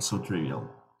identity are also trivial.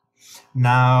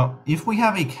 Now, if we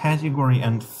have a category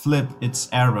and flip its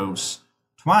arrows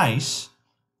twice,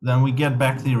 then we get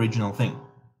back the original thing.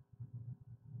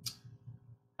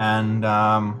 And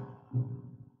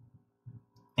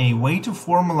a way to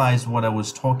formalize what I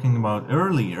was talking about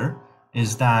earlier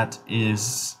is that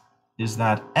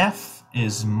F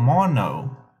is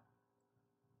mono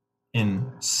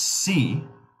in C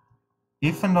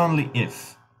if and only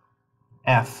if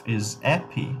F is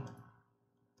epi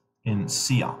in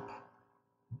COP.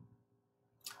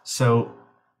 So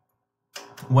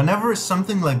whenever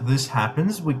something like this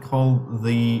happens, we call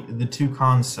the two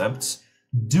concepts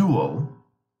dual,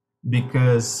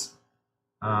 because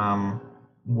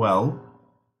well,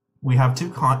 we have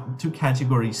two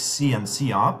categories, C and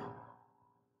COP,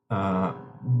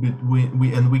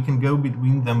 and we can go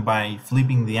between them by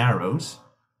flipping the arrows.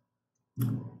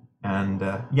 And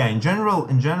yeah, in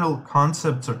general,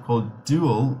 concepts are called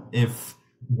dual if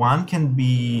one can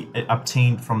be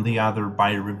obtained from the other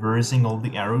by reversing all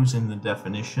the arrows in the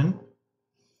definition.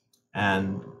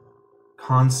 And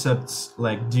concepts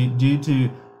like due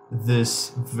to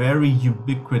this very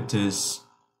ubiquitous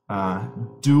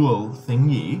dual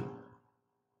thingy,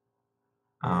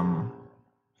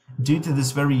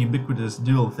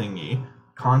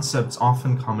 concepts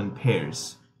often come in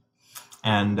pairs.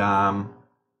 And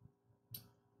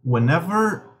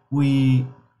whenever we've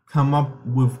come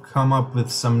up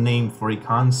with some name for a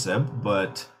concept,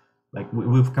 but like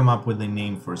we've come up with a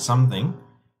name for something,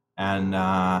 and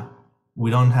we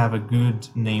don't have a good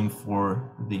name for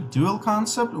the dual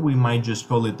concept, we might just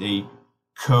call it a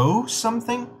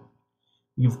co-something.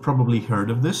 You've probably heard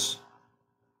of this.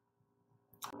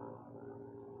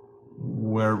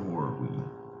 Where were we?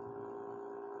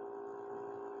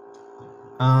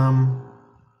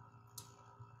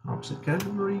 Opposite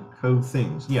category,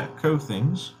 co-things. Yeah,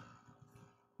 co-things.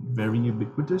 Very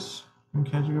ubiquitous in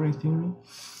category theory.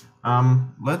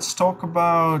 Let's talk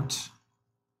about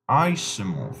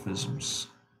isomorphisms.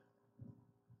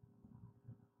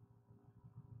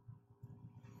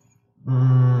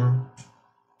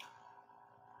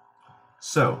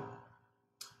 So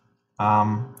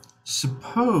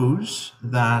suppose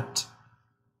that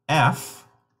F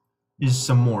is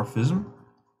some morphism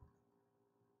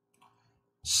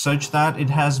such that it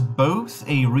has both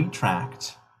a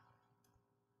retract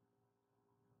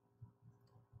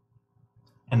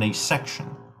and a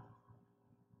section.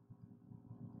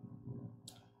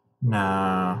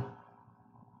 Now,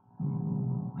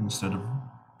 instead of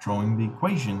drawing the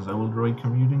equations, I will draw a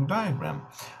commuting diagram.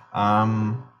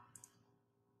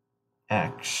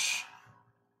 X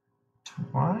to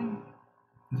Y,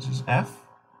 this is F,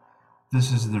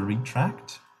 this is the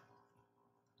retract,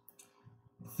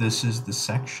 this is the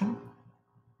section,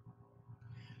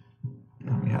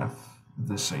 and we have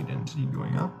this identity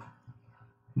going up,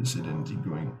 this identity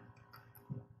going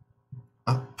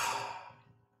up.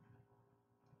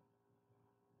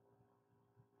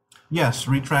 Yes,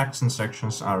 retracts and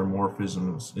sections are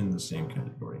morphisms in the same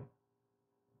category.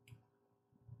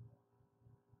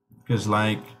 Because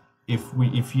like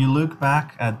if you look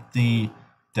back at the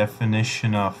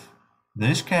definition of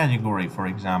this category, for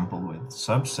example, with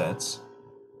subsets,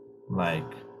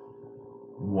 like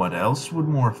what else would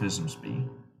morphisms be?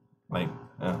 Like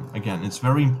again, it's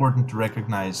very important to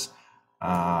recognize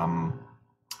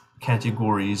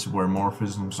categories where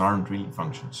morphisms aren't really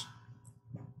functions.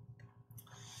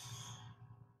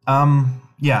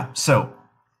 Yeah, so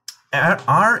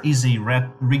R is a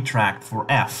retract for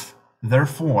F.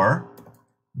 Therefore,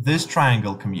 this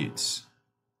triangle commutes.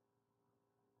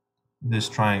 This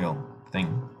triangle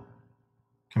thing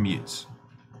commutes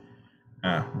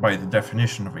by the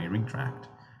definition of a retract.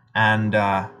 And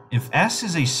if S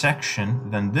is a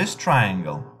section, then this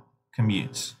triangle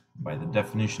commutes by the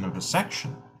definition of a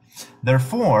section.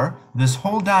 Therefore, this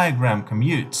whole diagram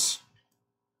commutes.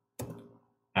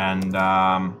 And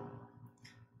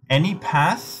any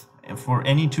path, for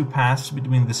any two paths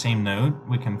between the same node,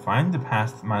 we can find the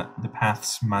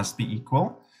paths must be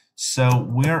equal. So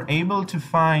we're able to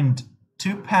find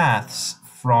two paths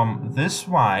from this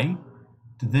Y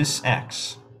to this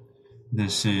X.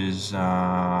 This is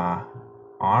R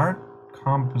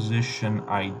composition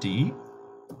ID,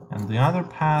 and the other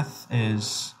path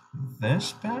is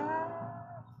this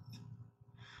path,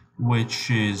 which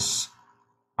is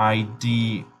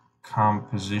ID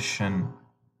composition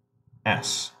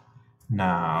S.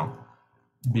 Now,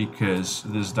 because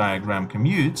this diagram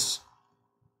commutes,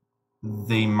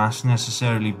 they must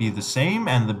necessarily be the same,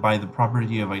 and by the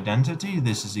property of identity,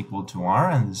 this is equal to R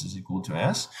and this is equal to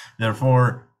S.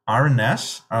 Therefore, R and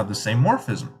S are the same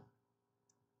morphism.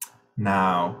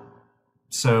 Now,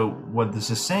 so what this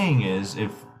is saying is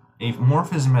if a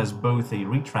morphism has both a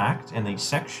retract and a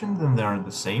section, then they are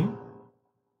the same.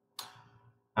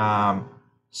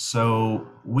 So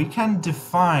we can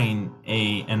define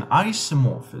an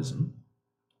isomorphism.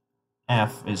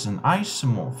 F is an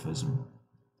isomorphism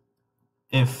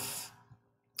if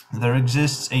there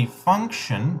exists a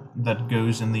function that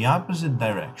goes in the opposite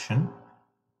direction,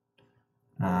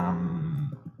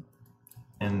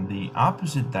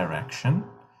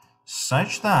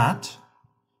 such that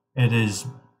it is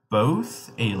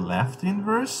both a left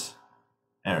inverse,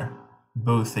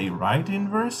 both a right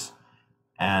inverse,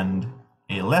 and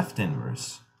a left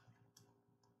inverse.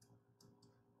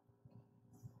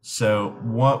 So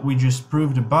what we just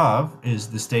proved above is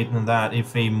the statement that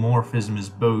if a morphism is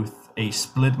both a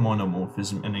split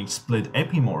monomorphism and a split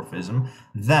epimorphism,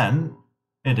 then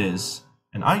it is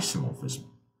an isomorphism.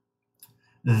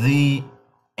 The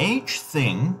H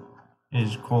thing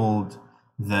is called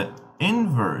the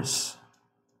inverse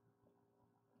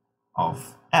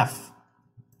of F.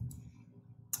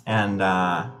 And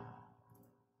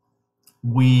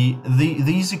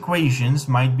these equations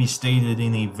might be stated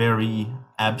in a very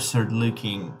absurd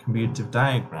looking commutative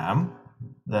diagram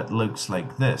that looks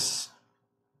like this.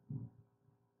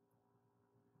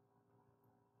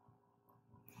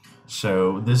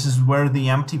 So this is where the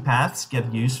empty paths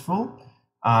get useful.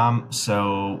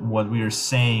 So what we are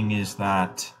saying is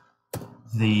that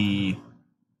the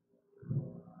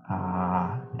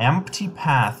empty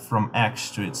path from X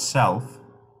to itself,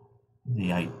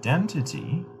 the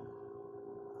identity,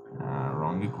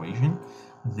 wrong equation,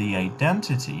 the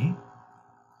identity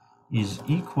is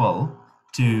equal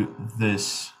to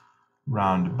this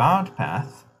roundabout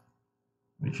path,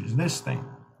 which is this thing,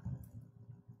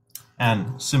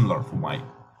 and similar for Y.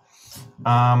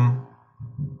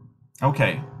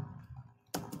 Okay.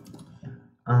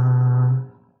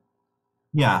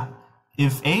 Yeah,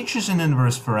 if H is an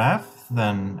inverse for F,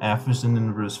 then F is an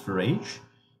inverse for H.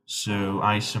 So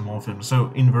isomorphism,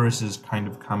 so inverses kind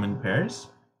of come in pairs.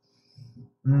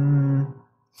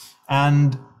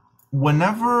 And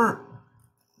whenever,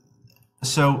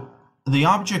 so the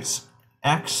objects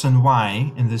x and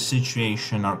y in this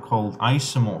situation are called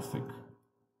isomorphic.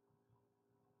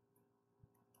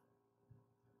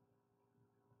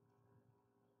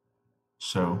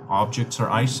 So objects are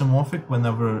isomorphic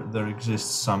whenever there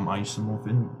exists some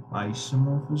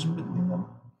isomorphism between them.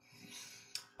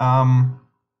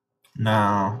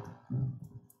 Now,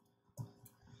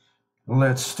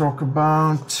 let's talk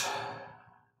about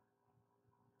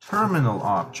terminal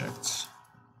objects.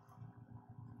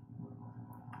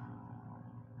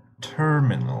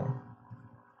 Terminal.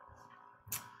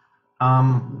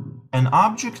 An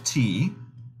object T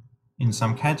in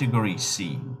some category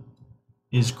C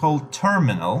is called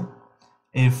terminal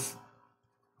if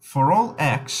for all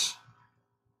x,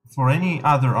 for any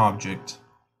other object,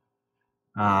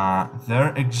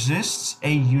 there exists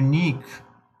a unique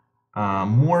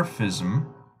morphism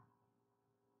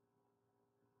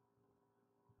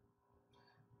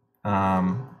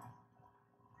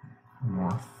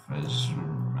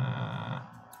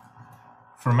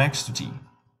from x to t.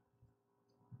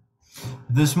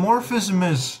 This morphism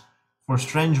is, for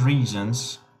strange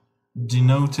reasons,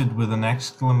 denoted with an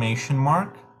exclamation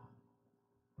mark.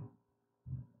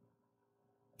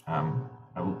 I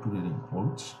will put it in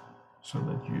quotes so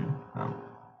that you,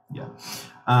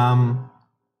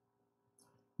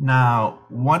 now,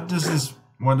 what does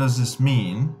this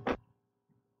mean?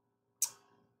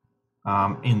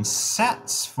 In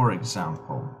sets, for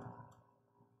example,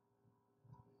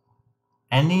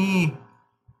 any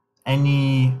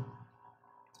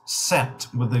set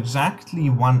with exactly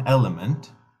one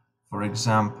element, for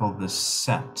example, this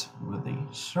set with a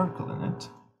circle in it,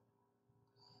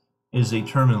 is a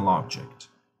terminal object.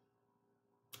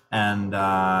 And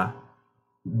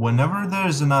whenever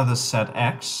there's another set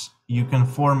x, you can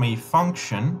form a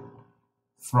function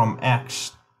from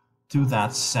x to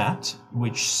that set,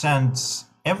 which sends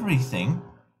everything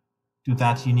to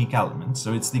that unique element.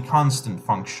 So it's the constant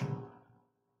function.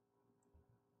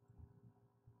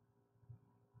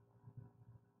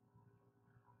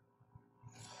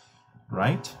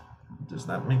 Right? Does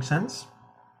that make sense?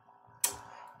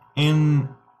 In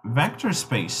vector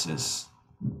spaces,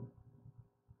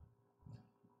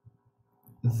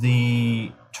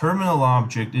 the terminal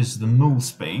object is the null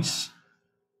space.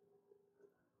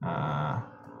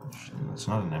 It's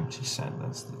not an empty set.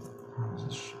 That's the.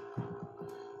 It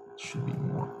should be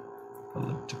more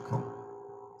elliptical.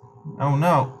 Oh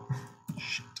no!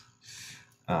 Shit.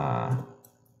 No,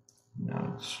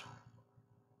 it's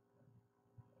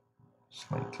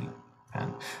slightly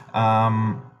pan.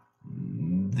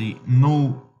 The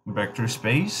null vector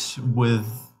space with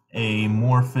a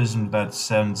morphism that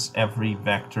sends every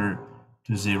vector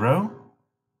to 0.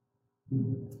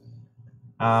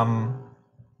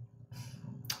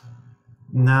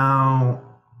 Now,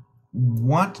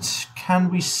 what can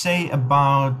we say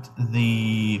about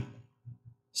the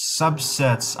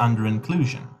subsets under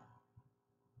inclusion?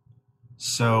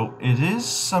 So it is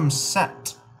some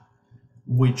set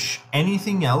which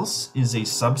anything else is a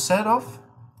subset of.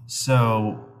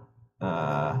 So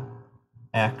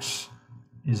x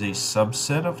is a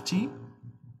subset of T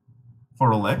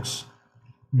for all x.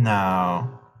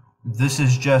 Now, this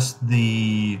is just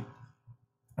the,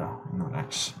 not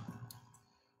x.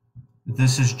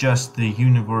 This is just the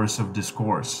universe of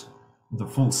discourse, the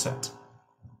full set.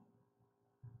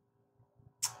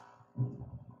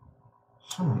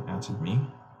 Someone answered me.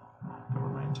 Never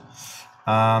mind.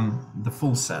 The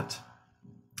full set.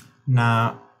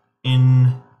 Now,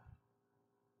 I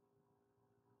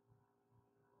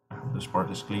hope this part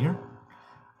is clear.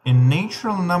 In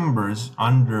natural numbers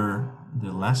under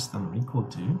the less than or equal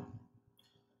to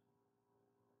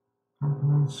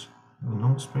components, the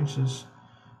null spaces.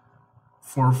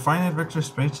 For finite vector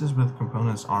spaces with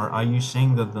components R, are you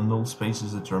saying that the null space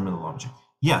is a terminal object?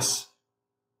 Yes.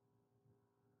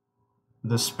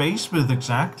 The space with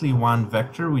exactly one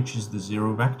vector, which is the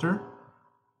 0 vector,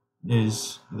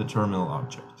 is the terminal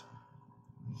object.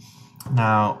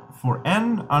 Now, for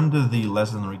n under the less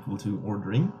than or equal to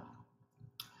ordering,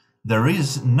 there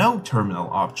is no terminal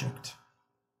object.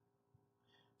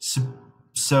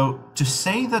 So to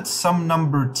say that some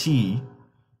number t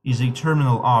is a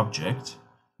terminal object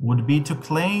would be to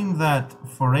claim that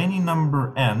for any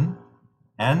number n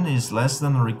is less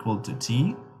than or equal to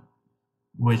t,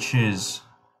 which is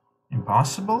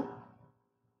impossible.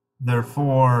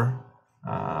 Therefore,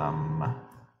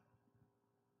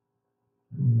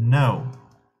 no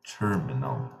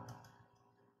terminal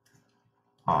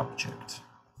object.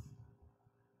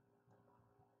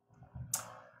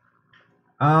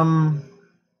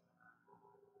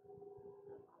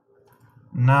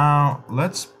 Now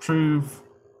let's prove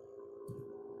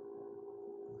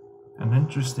an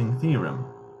interesting theorem.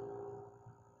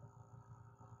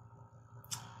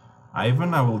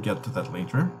 Ivan, I will get to that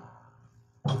later.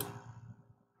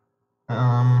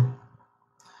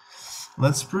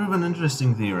 Let's prove an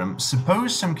interesting theorem.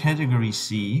 Suppose some category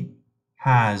C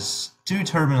has two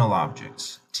terminal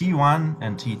objects, T1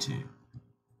 and T2.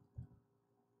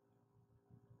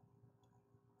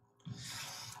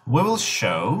 We will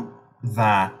show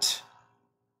that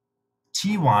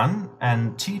T1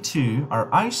 and T2 are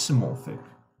isomorphic,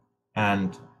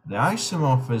 and the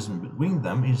isomorphism between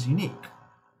them is unique.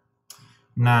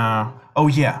 Now, oh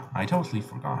yeah, I totally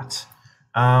forgot.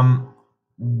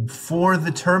 For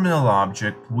the terminal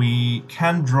object, we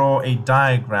can draw a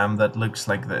diagram that looks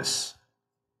like this.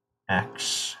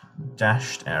 X,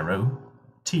 dashed arrow,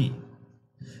 T.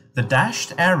 The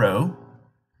dashed arrow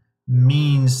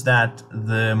means that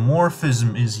the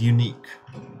morphism is unique.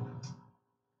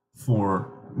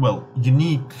 Well,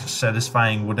 unique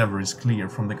satisfying whatever is clear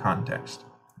from the context.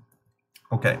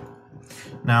 Okay,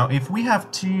 now if we have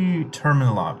two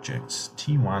terminal objects,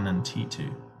 T1 and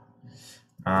T2,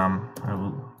 I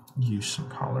will use some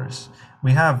colors.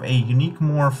 We have a unique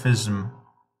morphism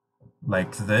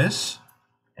like this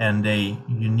and a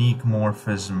unique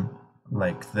morphism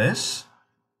like this.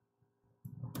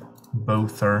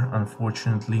 Both are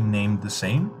unfortunately named the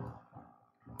same.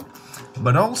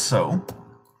 But also,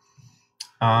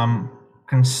 the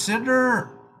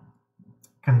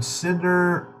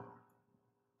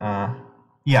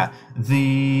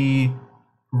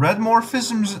red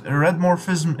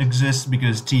morphism exists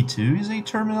because T2 is a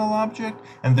terminal object,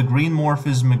 and the green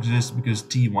morphism exists because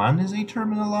T1 is a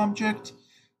terminal object.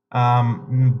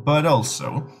 But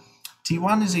also,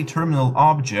 T1 is a terminal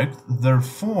object,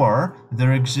 therefore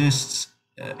there exists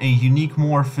a unique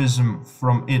morphism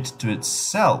from it to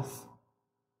itself.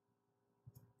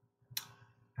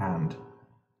 And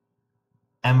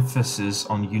emphasis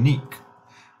on unique.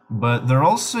 But there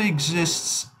also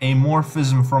exists a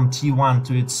morphism from T1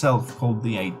 to itself called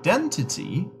the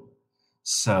identity.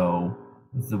 So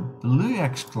the blue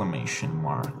exclamation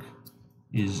mark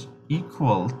is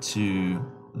equal to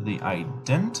the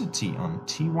identity on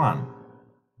T1.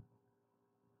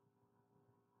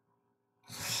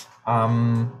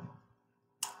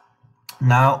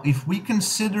 Now, if we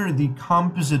consider the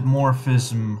composite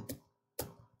morphism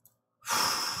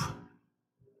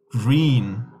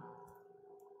green,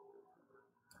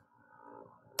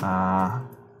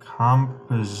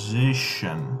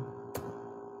 composition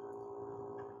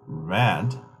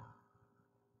red,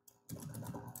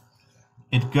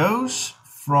 it goes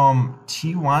from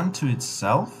T1 to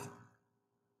itself.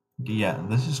 Yeah,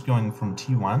 this is going from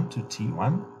T1 to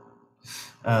T1.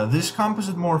 This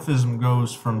composite morphism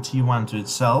goes from T1 to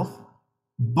itself,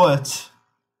 but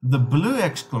the blue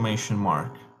exclamation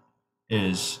mark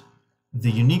is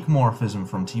the unique morphism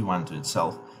from T1 to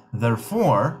itself.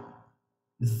 Therefore,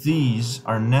 these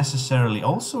are necessarily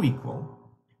also equal.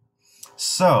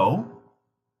 So,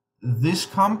 this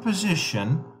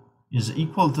composition is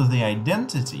equal to the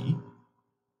identity,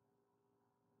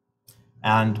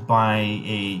 and by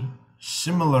a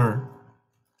similar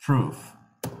proof,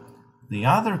 the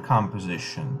other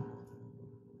composition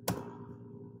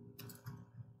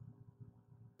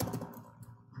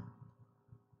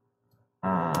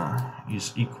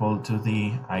is equal to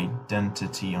the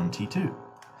identity on T2.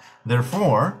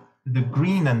 Therefore, the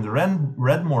green and the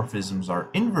red morphisms are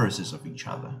inverses of each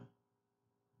other.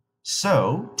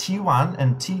 So, T1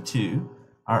 and T2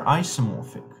 are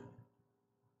isomorphic.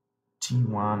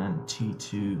 T1 and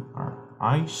T2 are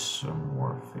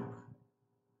isomorphic.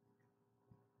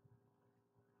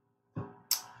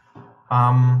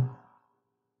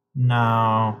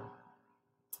 Now,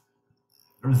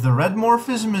 the red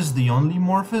morphism is the only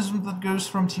morphism that goes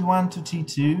from T1 to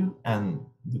T2, and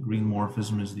the green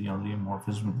morphism is the only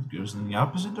morphism that goes in the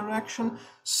opposite direction.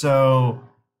 So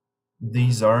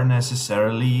these are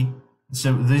necessarily,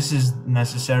 this is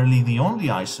necessarily the only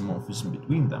isomorphism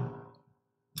between them.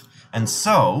 And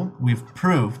so we've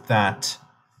proved that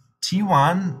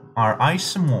T1 are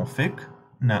isomorphic.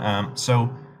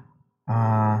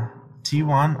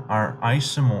 T1 are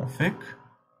isomorphic.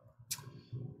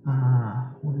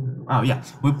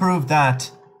 We proved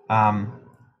that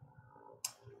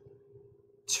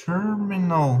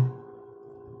terminal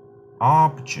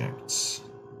objects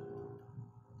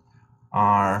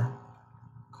are,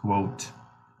 quote,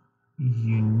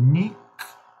 unique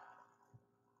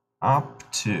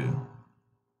up to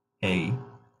a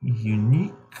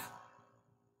unique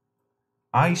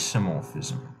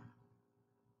isomorphism.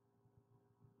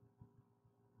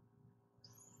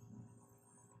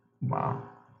 Wow,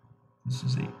 this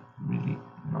is a really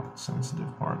not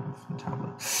sensitive part of the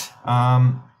tablet.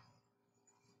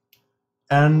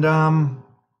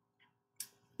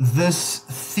 This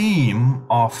theme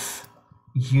of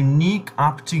unique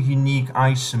up to unique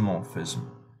isomorphism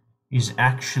is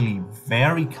actually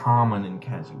very common in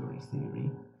category theory.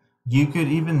 You could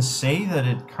even say that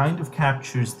it kind of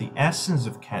captures the essence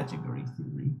of category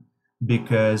theory,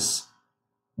 because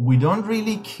we don't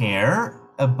really care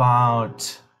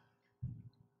about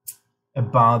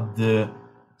the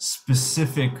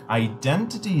specific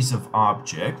identities of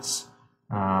objects.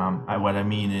 What I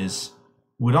mean is,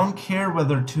 we don't care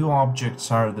whether two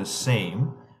objects are the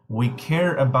same. We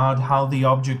care about how the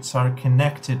objects are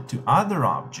connected to other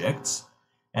objects,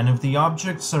 and if the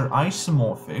objects are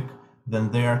isomorphic,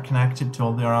 then they are connected to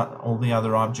all the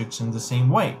other objects in the same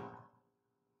way.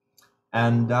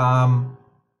 And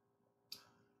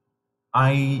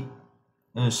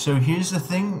so here's the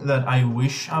thing that I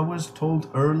wish I was told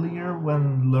earlier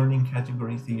when learning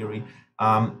category theory.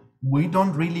 We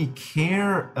don't really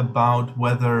care about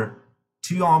whether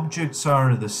two objects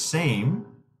are the same,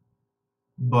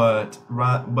 but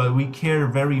we care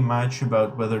very much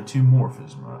about whether two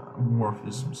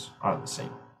morphisms are the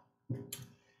same.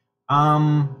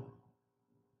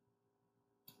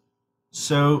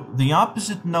 So the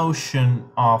opposite notion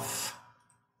of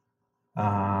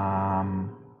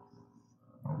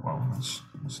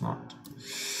it's not.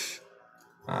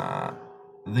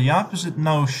 The opposite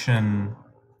notion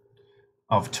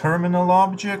of terminal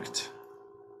object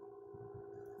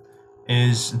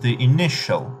is the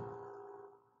initial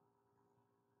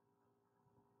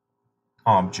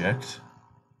object.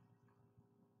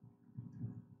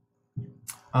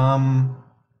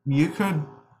 You could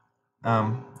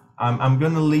I'm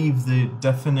going to leave the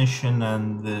definition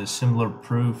and the similar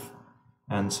proof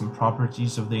and some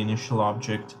properties of the initial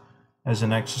object as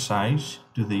an exercise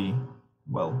to the,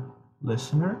 well,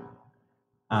 listener.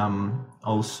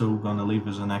 Also going to leave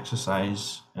as an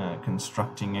exercise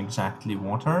constructing exactly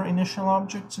what are initial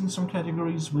objects in some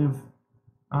categories we've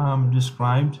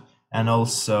described, and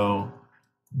also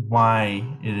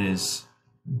why it is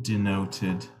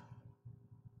denoted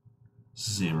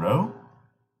 0,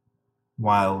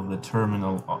 while the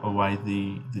terminal, why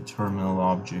the terminal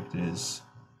object is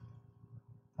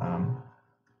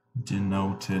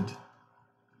denoted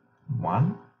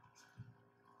 1.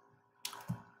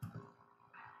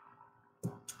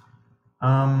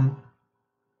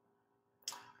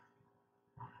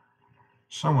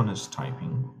 Someone is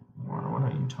typing. What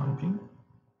are you typing?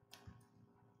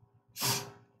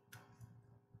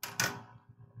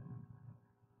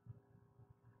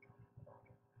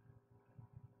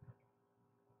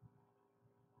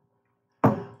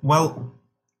 Well,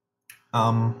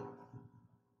 the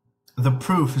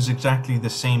proof is exactly the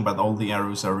same, but all the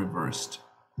arrows are reversed.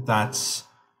 That's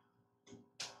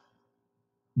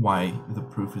why the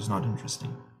proof is not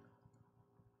interesting.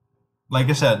 Like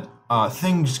I said,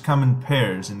 things come in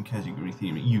pairs in category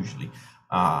theory, usually.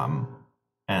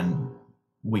 And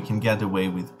we can get away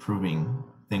with proving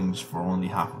things for only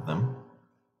half of them.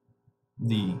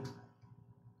 The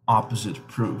opposite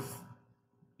proof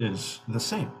is the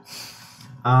same.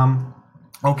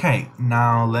 Okay,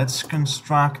 now let's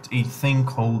construct a thing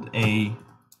called a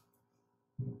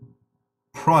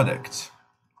product.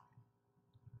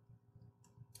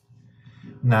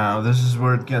 Now, this is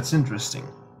where it gets interesting.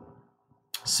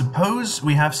 Suppose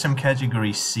we have some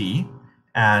category C,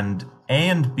 and A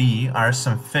and B are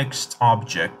some fixed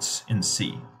objects in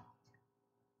C.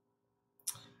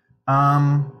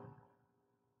 The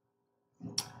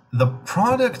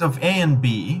product of A and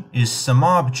B is some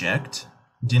object,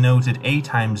 denoted A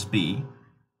times B,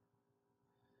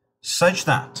 such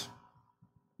that,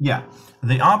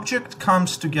 the object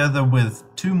comes together with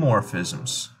two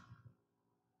morphisms.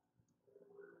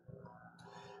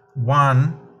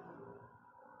 One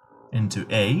into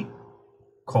A,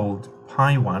 called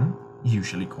pi1,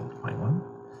 usually called pi1,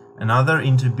 another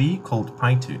into B, called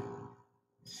pi2.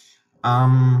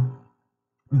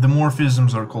 The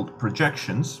morphisms are called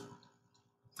projections,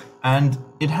 and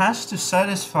it has to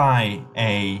satisfy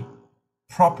a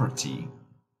property.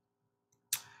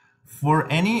 For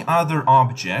any other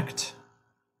object,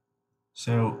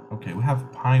 so, okay, we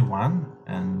have pi1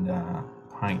 and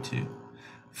pi2.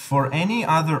 For any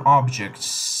other object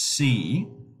C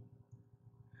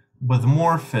with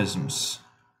morphisms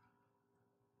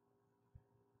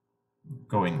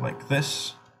going like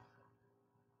this,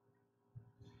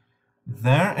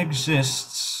 there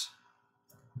exists,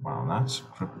 wow, that's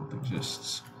crippled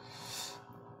exists.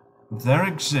 There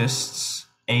exists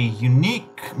a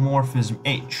unique morphism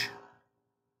H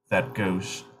that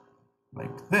goes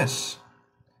like this.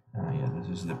 Yeah, this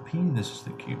is the P, this is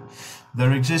the Q.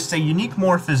 There exists a unique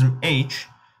morphism H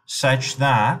such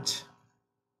that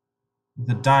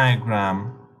the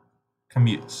diagram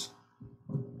commutes.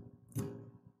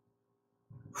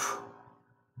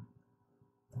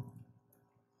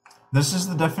 This is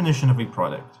the definition of a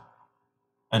product.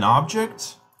 An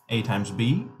object, A times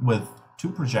B, with two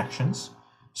projections,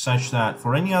 such that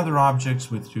for any other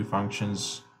objects with two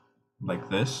functions like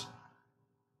this,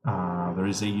 there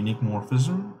is a unique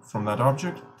morphism from that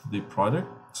object to the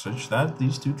product, such that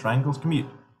these two triangles commute.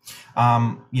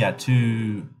 Yeah,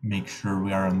 to make sure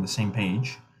we are on the same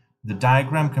page, the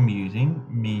diagram commuting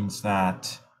means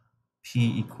that P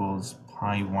equals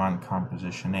pi 1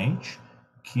 composition H,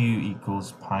 Q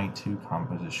equals pi 2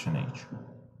 composition H.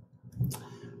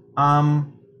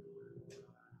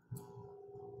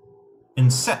 In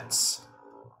sets,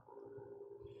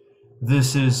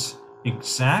 this is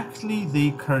exactly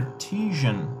the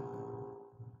Cartesian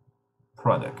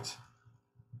product.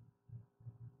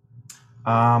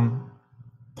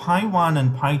 Pi 1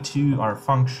 and pi 2 are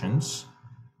functions.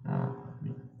 Let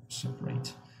me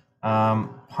separate.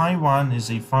 Pi 1 is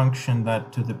a function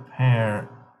that to the pair,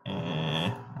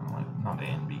 not A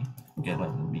and B, okay, let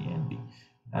it be A and B.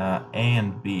 A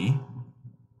and B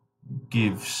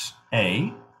gives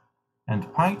A,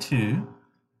 and pi 2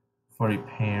 for a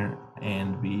pair A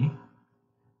and B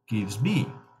gives B.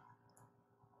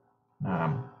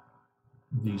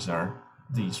 These are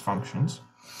these functions.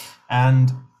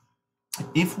 And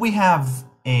if we have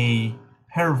a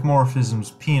pair of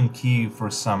morphisms P and Q for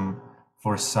some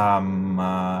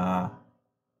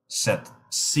set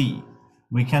C,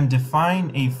 we can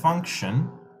define a function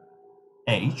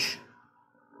H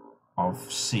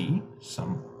of C,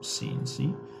 some C and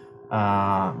C,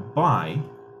 by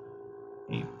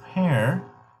a pair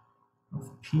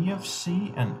of P of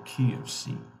C and Q of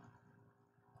C.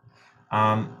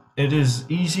 It is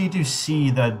easy to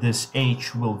see that this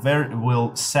H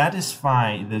will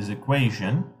satisfy this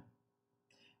equation,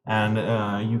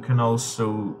 and you can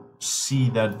also see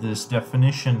that this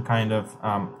definition kind of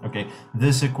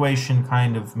this equation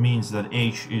kind of means that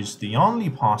H is the only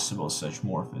possible such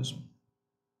morphism.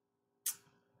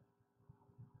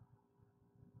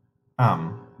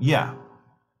 Yeah.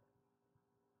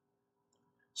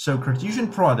 So Cartesian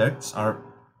products are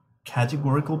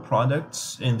categorical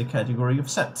products in the category of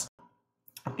sets.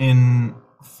 In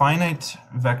finite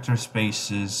vector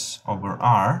spaces over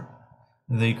R,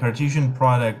 the Cartesian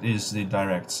product is the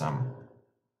direct sum.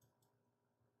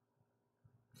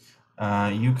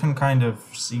 You can kind of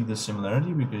see the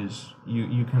similarity because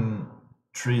you can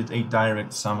treat a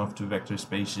direct sum of two vector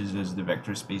spaces as the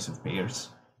vector space of pairs.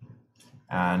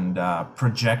 And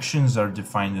projections are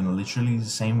defined in literally the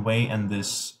same way, and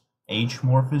this H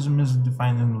morphism is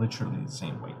defined in literally the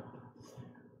same way.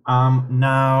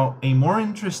 Now, a more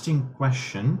interesting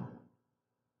question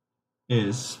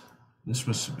is, this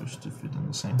was supposed to fit in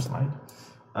the same slide,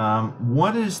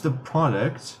 what is the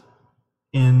product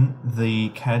in the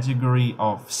category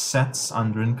of sets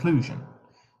under inclusion?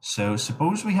 So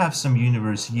suppose we have some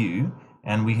universe U,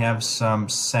 and we have some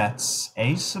sets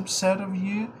A subset of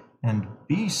U and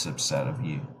B subset of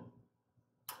U.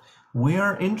 We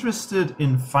are interested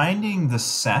in finding the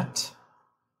set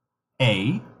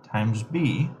A times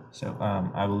B. So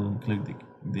I will include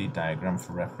the diagram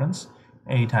for reference.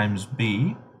 A times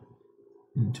B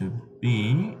into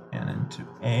B and into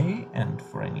A, and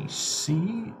for any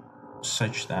C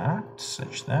such that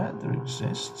there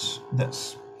exists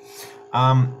this.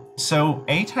 So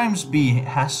A times B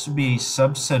has to be a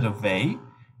subset of A,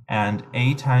 and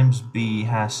A times B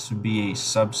has to be a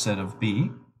subset of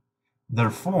B.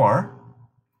 Therefore,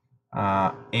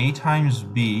 A times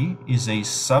B is a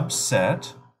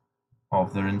subset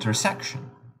of their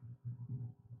intersection.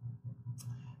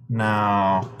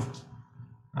 Now,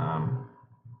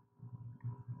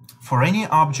 for any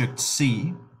object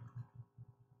C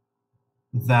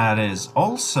that is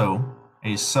also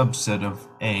a subset of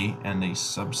A and a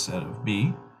subset of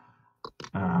B,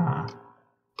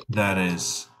 that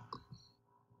is,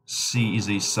 C is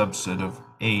a subset of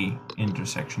A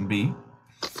intersection B,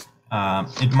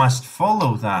 it must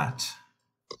follow that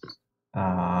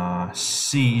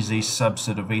C is a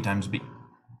subset of A times B.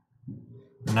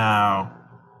 Now,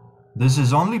 this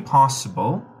is only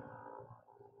possible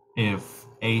if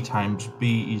A times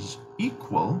B is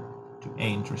equal to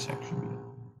A intersection B.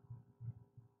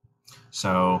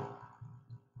 So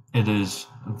it is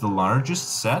the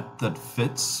largest set that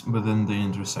fits within the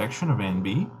intersection of A and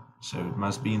B, so it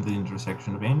must be in the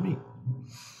intersection of A and B.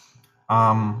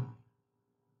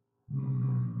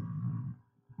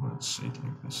 Let's say it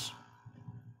like this.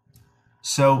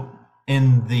 So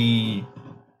in the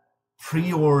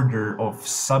preorder of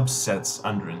subsets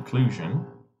under inclusion,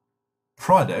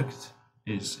 product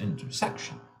is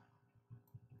intersection,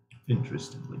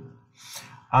 interestingly.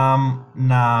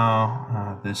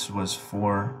 Now, this was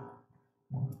for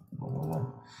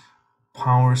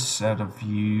power set of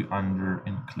view under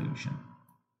inclusion.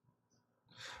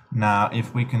 Now,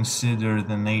 if we consider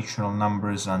the natural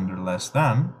numbers under less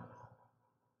than,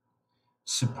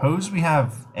 suppose we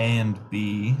have A and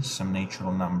B, some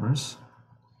natural numbers.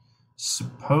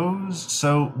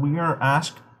 So we are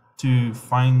asked to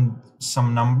find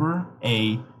some number,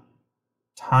 A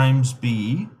times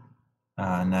B.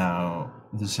 Now,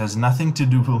 this has nothing to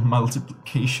do with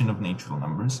multiplication of natural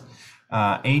numbers.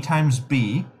 A times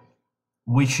B,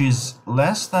 which is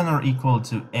less than or equal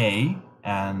to A,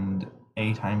 and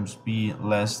A times B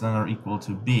less than or equal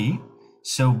to B.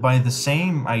 So by the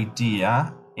same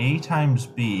idea, A times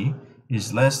B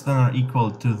is less than or equal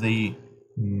to the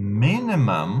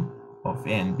minimum of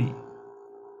A and B.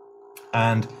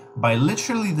 And by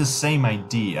literally the same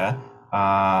idea,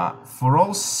 for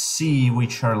all C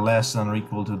which are less than or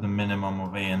equal to the minimum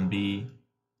of A and B,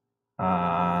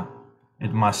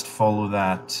 it must follow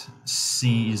that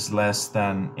C is less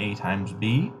than A times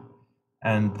B,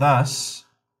 and thus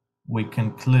we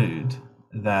conclude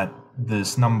that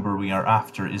this number we are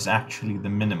after is actually the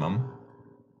minimum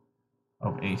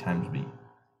of A times B.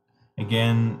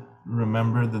 Again,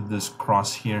 remember that this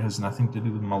cross here has nothing to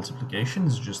do with multiplication,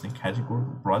 it's just a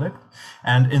categorical product.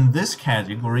 And in this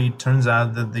category, it turns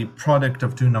out that the product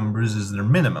of two numbers is their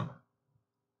minimum.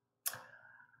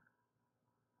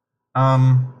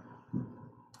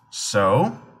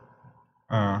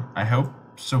 I hope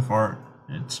so far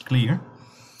it's clear.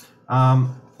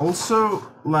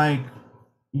 Also, like,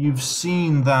 you've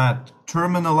seen that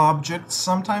terminal objects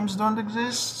sometimes don't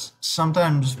exist,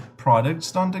 sometimes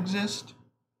products don't exist.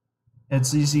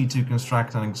 It's easy to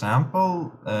construct an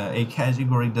example. A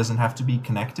category doesn't have to be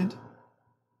connected.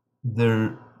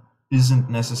 There isn't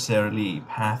necessarily a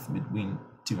path between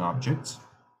two objects.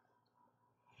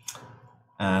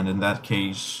 And in that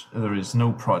case, there is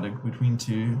no product between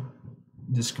two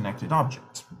disconnected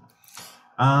objects.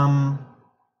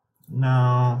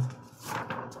 Now,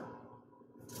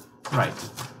 right,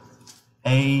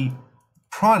 a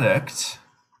product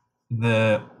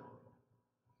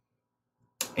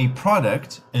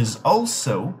is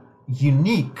also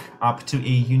unique up to a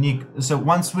unique, so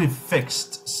once we've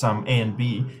fixed some A and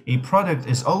B, a product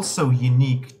is also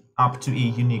unique up to a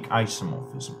unique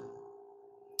isomorphism.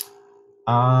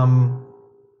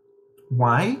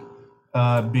 Why?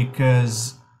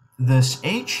 Because this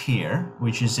H here,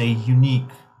 which is a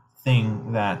unique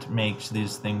thing that makes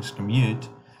these things commute,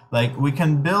 like, we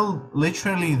can build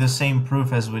literally the same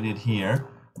proof as we did here,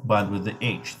 but with the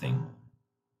H thing.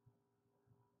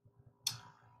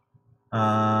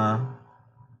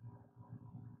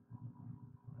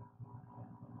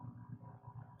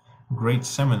 Great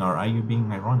seminar. Are you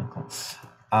being ironical?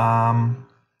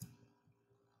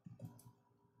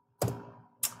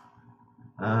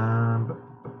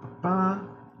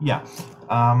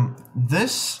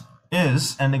 This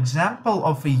is an example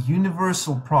of a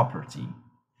universal property.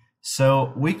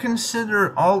 So we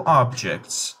consider all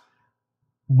objects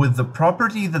with the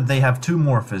property that they have two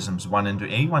morphisms, one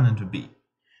into A, one into B.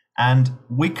 And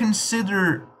we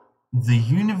consider the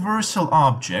universal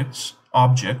object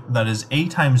that is A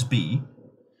times B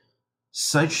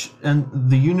such, and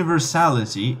the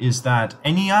universality is that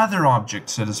any other object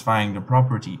satisfying the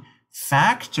property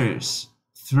factors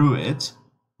through it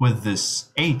with this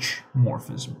H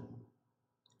morphism.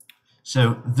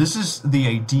 So this is the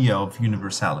idea of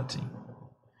universality.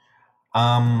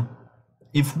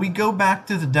 If we go back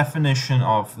to the definition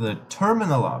of the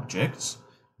terminal object,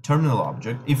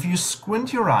 if you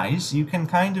squint your eyes, you can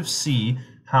kind of see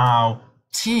how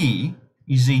T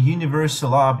is a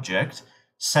universal object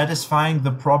satisfying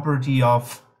the property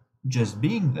of just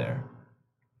being there.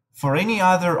 For any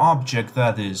other object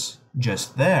that is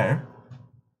just there,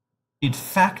 it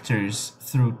factors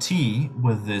through T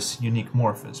with this unique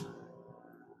morphism.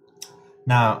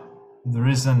 Now, the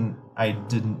reason I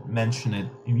didn't mention it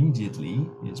immediately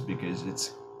is because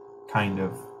it's kind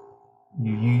of,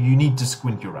 you need to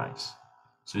squint your eyes.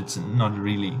 So it's not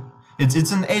really,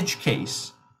 it's an edge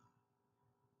case,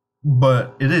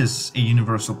 but it is a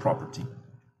universal property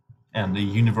and a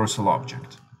universal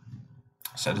object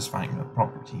satisfying that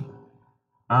property.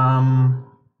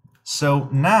 So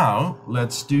now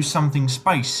let's do something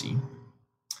spicy.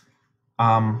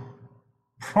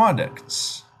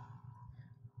 Products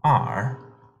are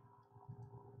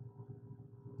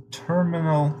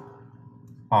terminal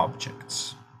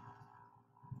objects.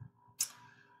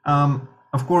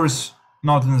 Of course,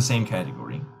 not in the same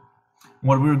category.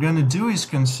 What we're going to do is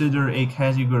consider a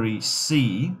category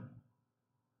C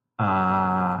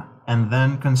and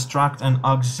then construct an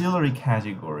auxiliary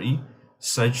category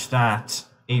such that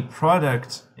a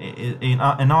product,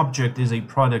 an object is a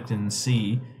product in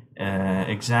C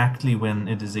exactly when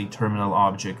it is a terminal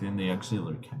object in the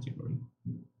auxiliary category.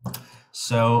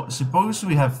 So suppose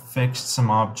we have fixed some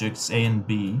objects A and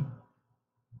B.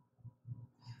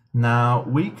 Now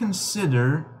we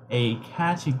consider a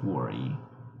category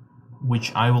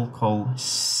which I will call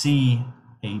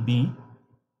CAB.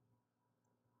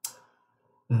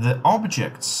 The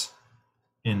objects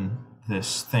in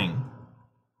this thing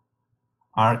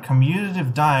are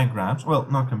commutative diagrams, well,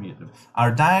 not commutative,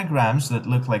 are diagrams that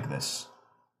look like this.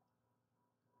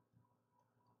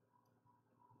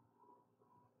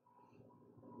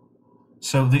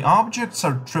 So the objects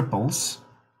are triples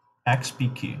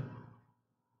XPQ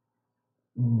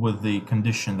with the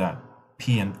condition that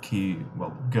P and Q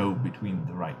will go between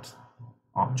the right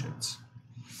objects.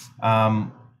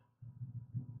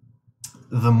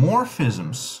 The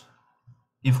morphisms,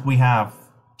 if we have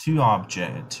two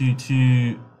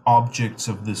objects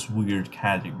of this weird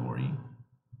category,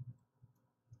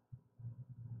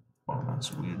 well,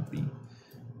 that's weird B.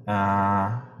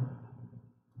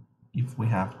 If we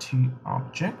have two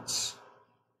objects,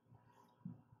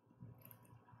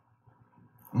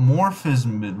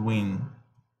 morphism between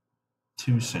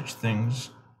two such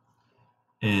things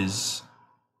is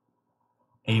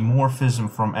a morphism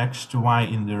from X to Y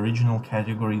in the original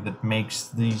category that makes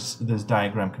this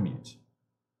diagram commute.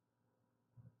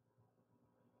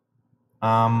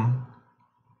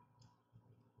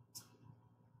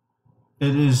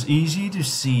 It is easy to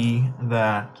see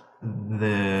that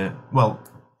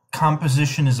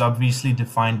composition is obviously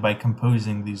defined by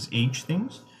composing these H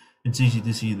things. It's easy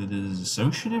to see that it is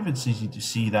associative. It's easy to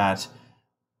see that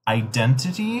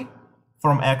identity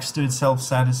from X to itself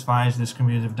satisfies this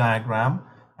commutative diagram,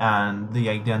 and the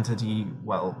identity,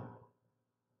 well,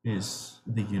 is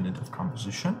the unit of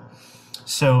composition.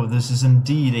 So this is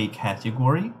indeed a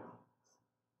category.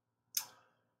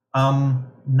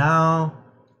 Now,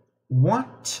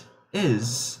 what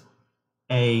is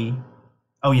a,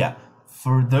 oh yeah,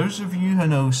 for those of you who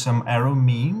know some arrow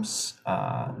memes,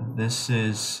 this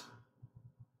is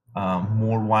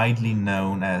more widely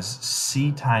known as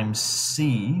C times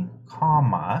C,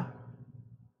 comma,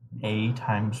 A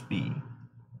times B.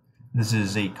 This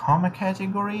is a comma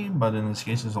category, but in this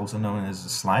case is also known as a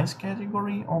slice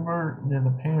category over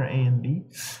the pair A and B.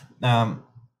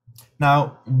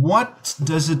 Now, what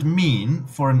does it mean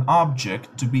for an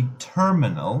object to be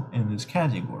terminal in this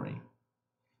category?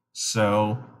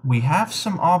 So we have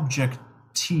some object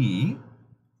T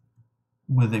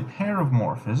with a pair of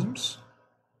morphisms,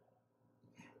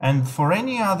 and for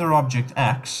any other object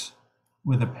X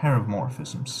with a pair of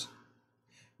morphisms.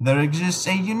 There exists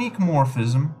a unique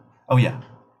morphism. Oh yeah,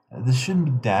 this shouldn't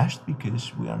be dashed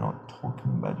because we are not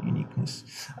talking about uniqueness.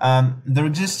 There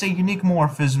exists a unique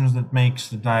morphism that makes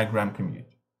the diagram commute.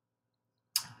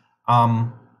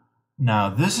 Now,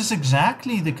 this is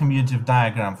exactly the commutative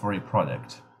diagram for a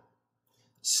product.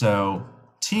 So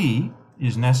T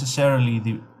is necessarily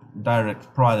the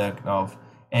direct product of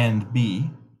A and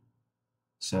B.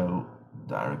 So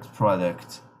direct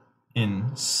product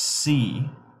in C,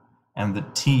 and the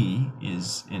T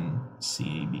is in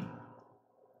CAB.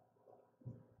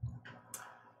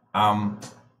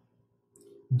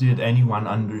 Did anyone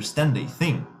understand a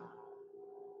thing?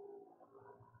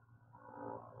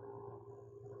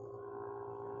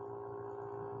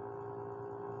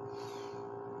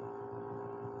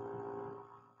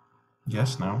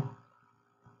 Yes, no?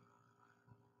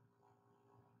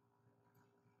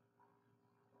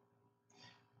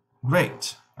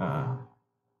 Great.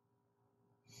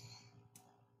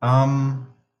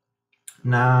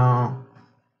 Now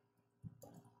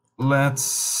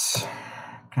let's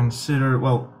consider,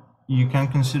 well, you can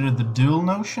consider the dual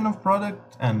notion of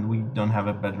product, and we don't have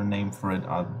a better name for it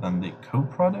other than the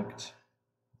coproduct.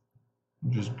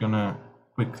 I'm just gonna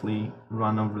quickly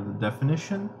run over the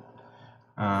definition.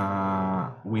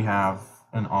 We have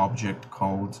an object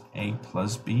called A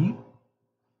plus B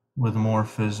with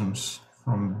morphisms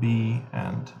from B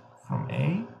and from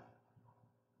A,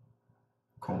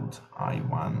 called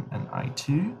I1 and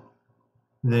I2.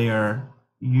 They are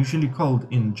usually called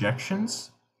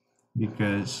injections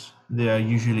because they are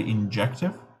usually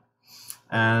injective.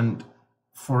 And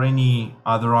for any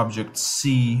other object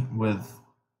C with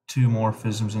two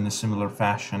morphisms in a similar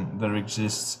fashion, there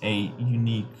exists a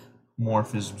unique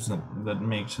morphism that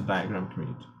makes a diagram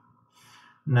commute.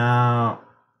 Now,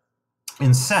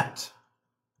 in set,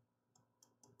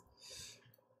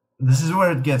 this is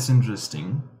where it gets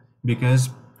interesting, because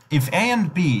if A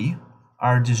and B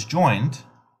are disjoint,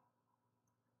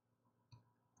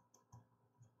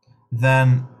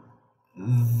 then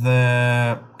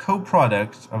the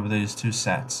coproduct of these two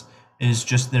sets is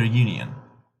just their union.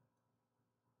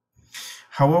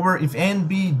 However, if A and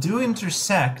B do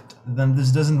intersect, then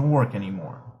this doesn't work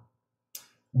anymore.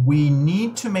 We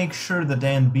need to make sure that A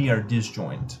and B are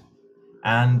disjoint.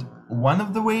 And one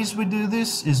of the ways we do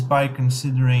this is by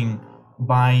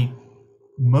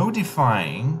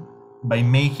modifying, by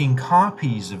making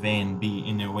copies of A and B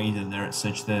in a way that they're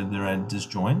such that they're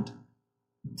disjoint.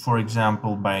 For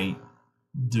example, by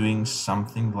doing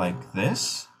something like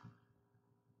this.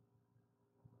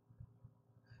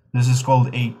 This is called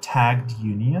a tagged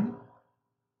union,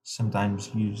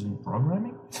 sometimes used in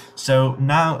programming. So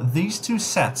now these two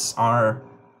sets are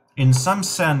in some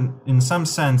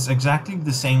sense exactly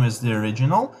the same as the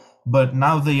original, but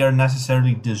now they are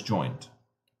necessarily disjoint.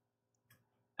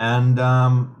 And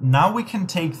now we can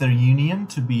take their union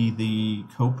to be the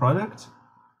coproduct.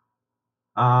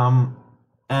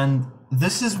 And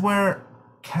this is where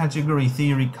category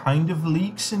theory kind of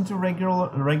leaks into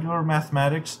regular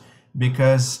mathematics,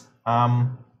 because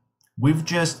we've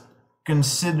just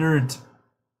considered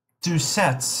two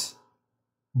sets,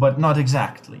 but not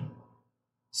exactly.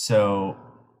 So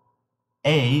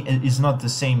A is not the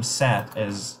same set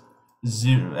as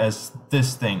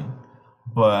this thing,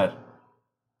 but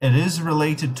it is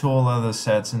related to all other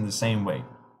sets in the same way.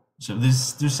 So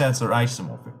these two sets are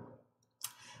isomorphic.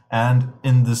 And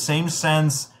in the same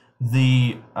sense,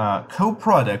 the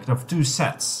coproduct of two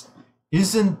sets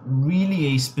isn't really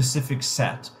a specific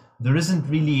set. There isn't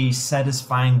really a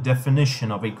satisfying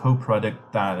definition of a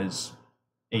coproduct that is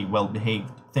a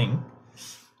well-behaved thing.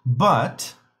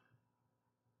 But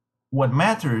what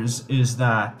matters is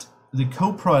that the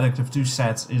coproduct of two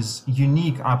sets is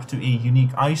unique up to a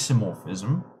unique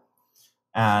isomorphism.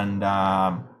 And,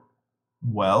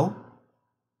 well,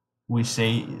 we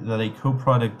say that a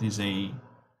coproduct is a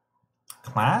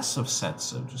class of sets,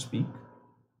 so to speak,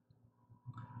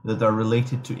 that are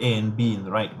related to A and B in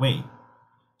the right way.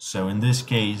 So in this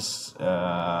case,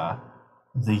 the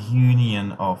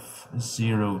union of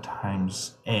 0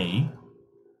 times A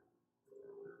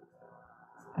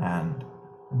and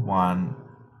 1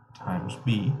 times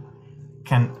B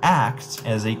can act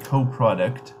as a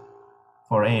coproduct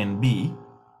for A and B,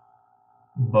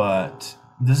 but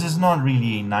this is not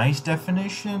really a nice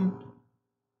definition.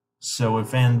 So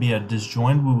if A and B are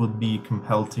disjoint, we would be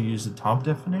compelled to use the top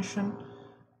definition,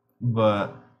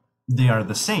 but they are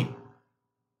the same.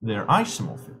 They're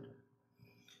isomorphic.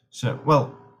 So,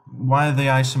 well, why are they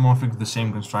isomorphic? The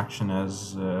same construction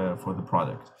as for the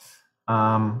product.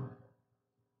 I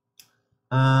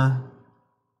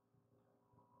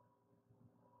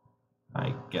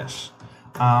guess.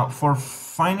 For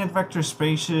finite vector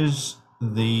spaces,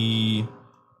 the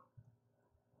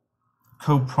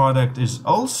coproduct is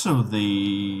also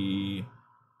the,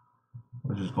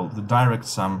 what is it called, the direct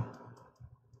sum.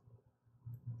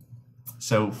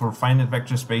 So for finite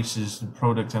vector spaces, the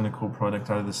product and the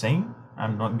coproduct are the same.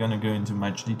 I'm not going to go into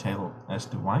much detail as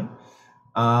to why.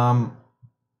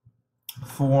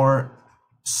 For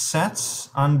sets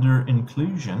under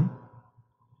inclusion,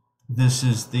 this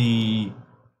is the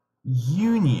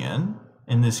union,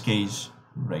 in this case,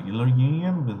 regular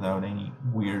union without any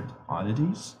weird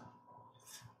oddities.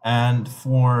 And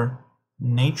for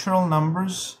natural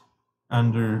numbers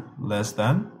under less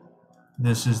than,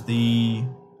 this is the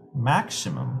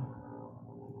maximum.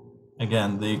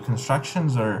 Again, the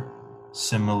constructions are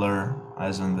similar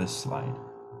as in this slide.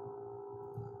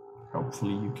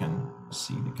 Hopefully you can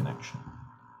see the connection.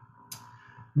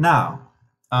 Now,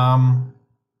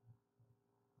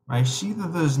 I see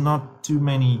that there's not too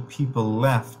many people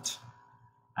left,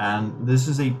 and this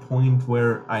is a point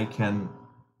where I can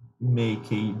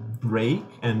make a break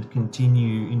and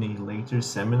continue in a later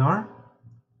seminar.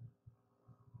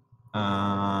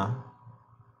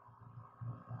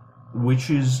 Which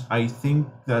is, I think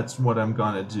that's what I'm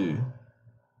gonna do.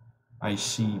 I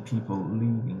see people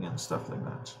leaving and stuff like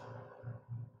that.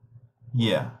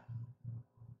 Yeah.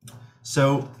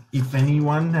 So if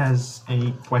anyone has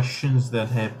any questions that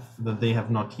they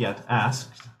have not yet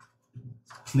asked,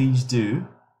 please do.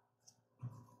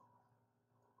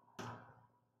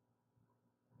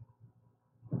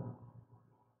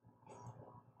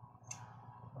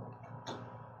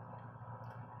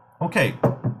 Okay,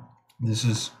 this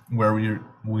is where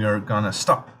we are gonna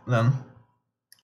stop then.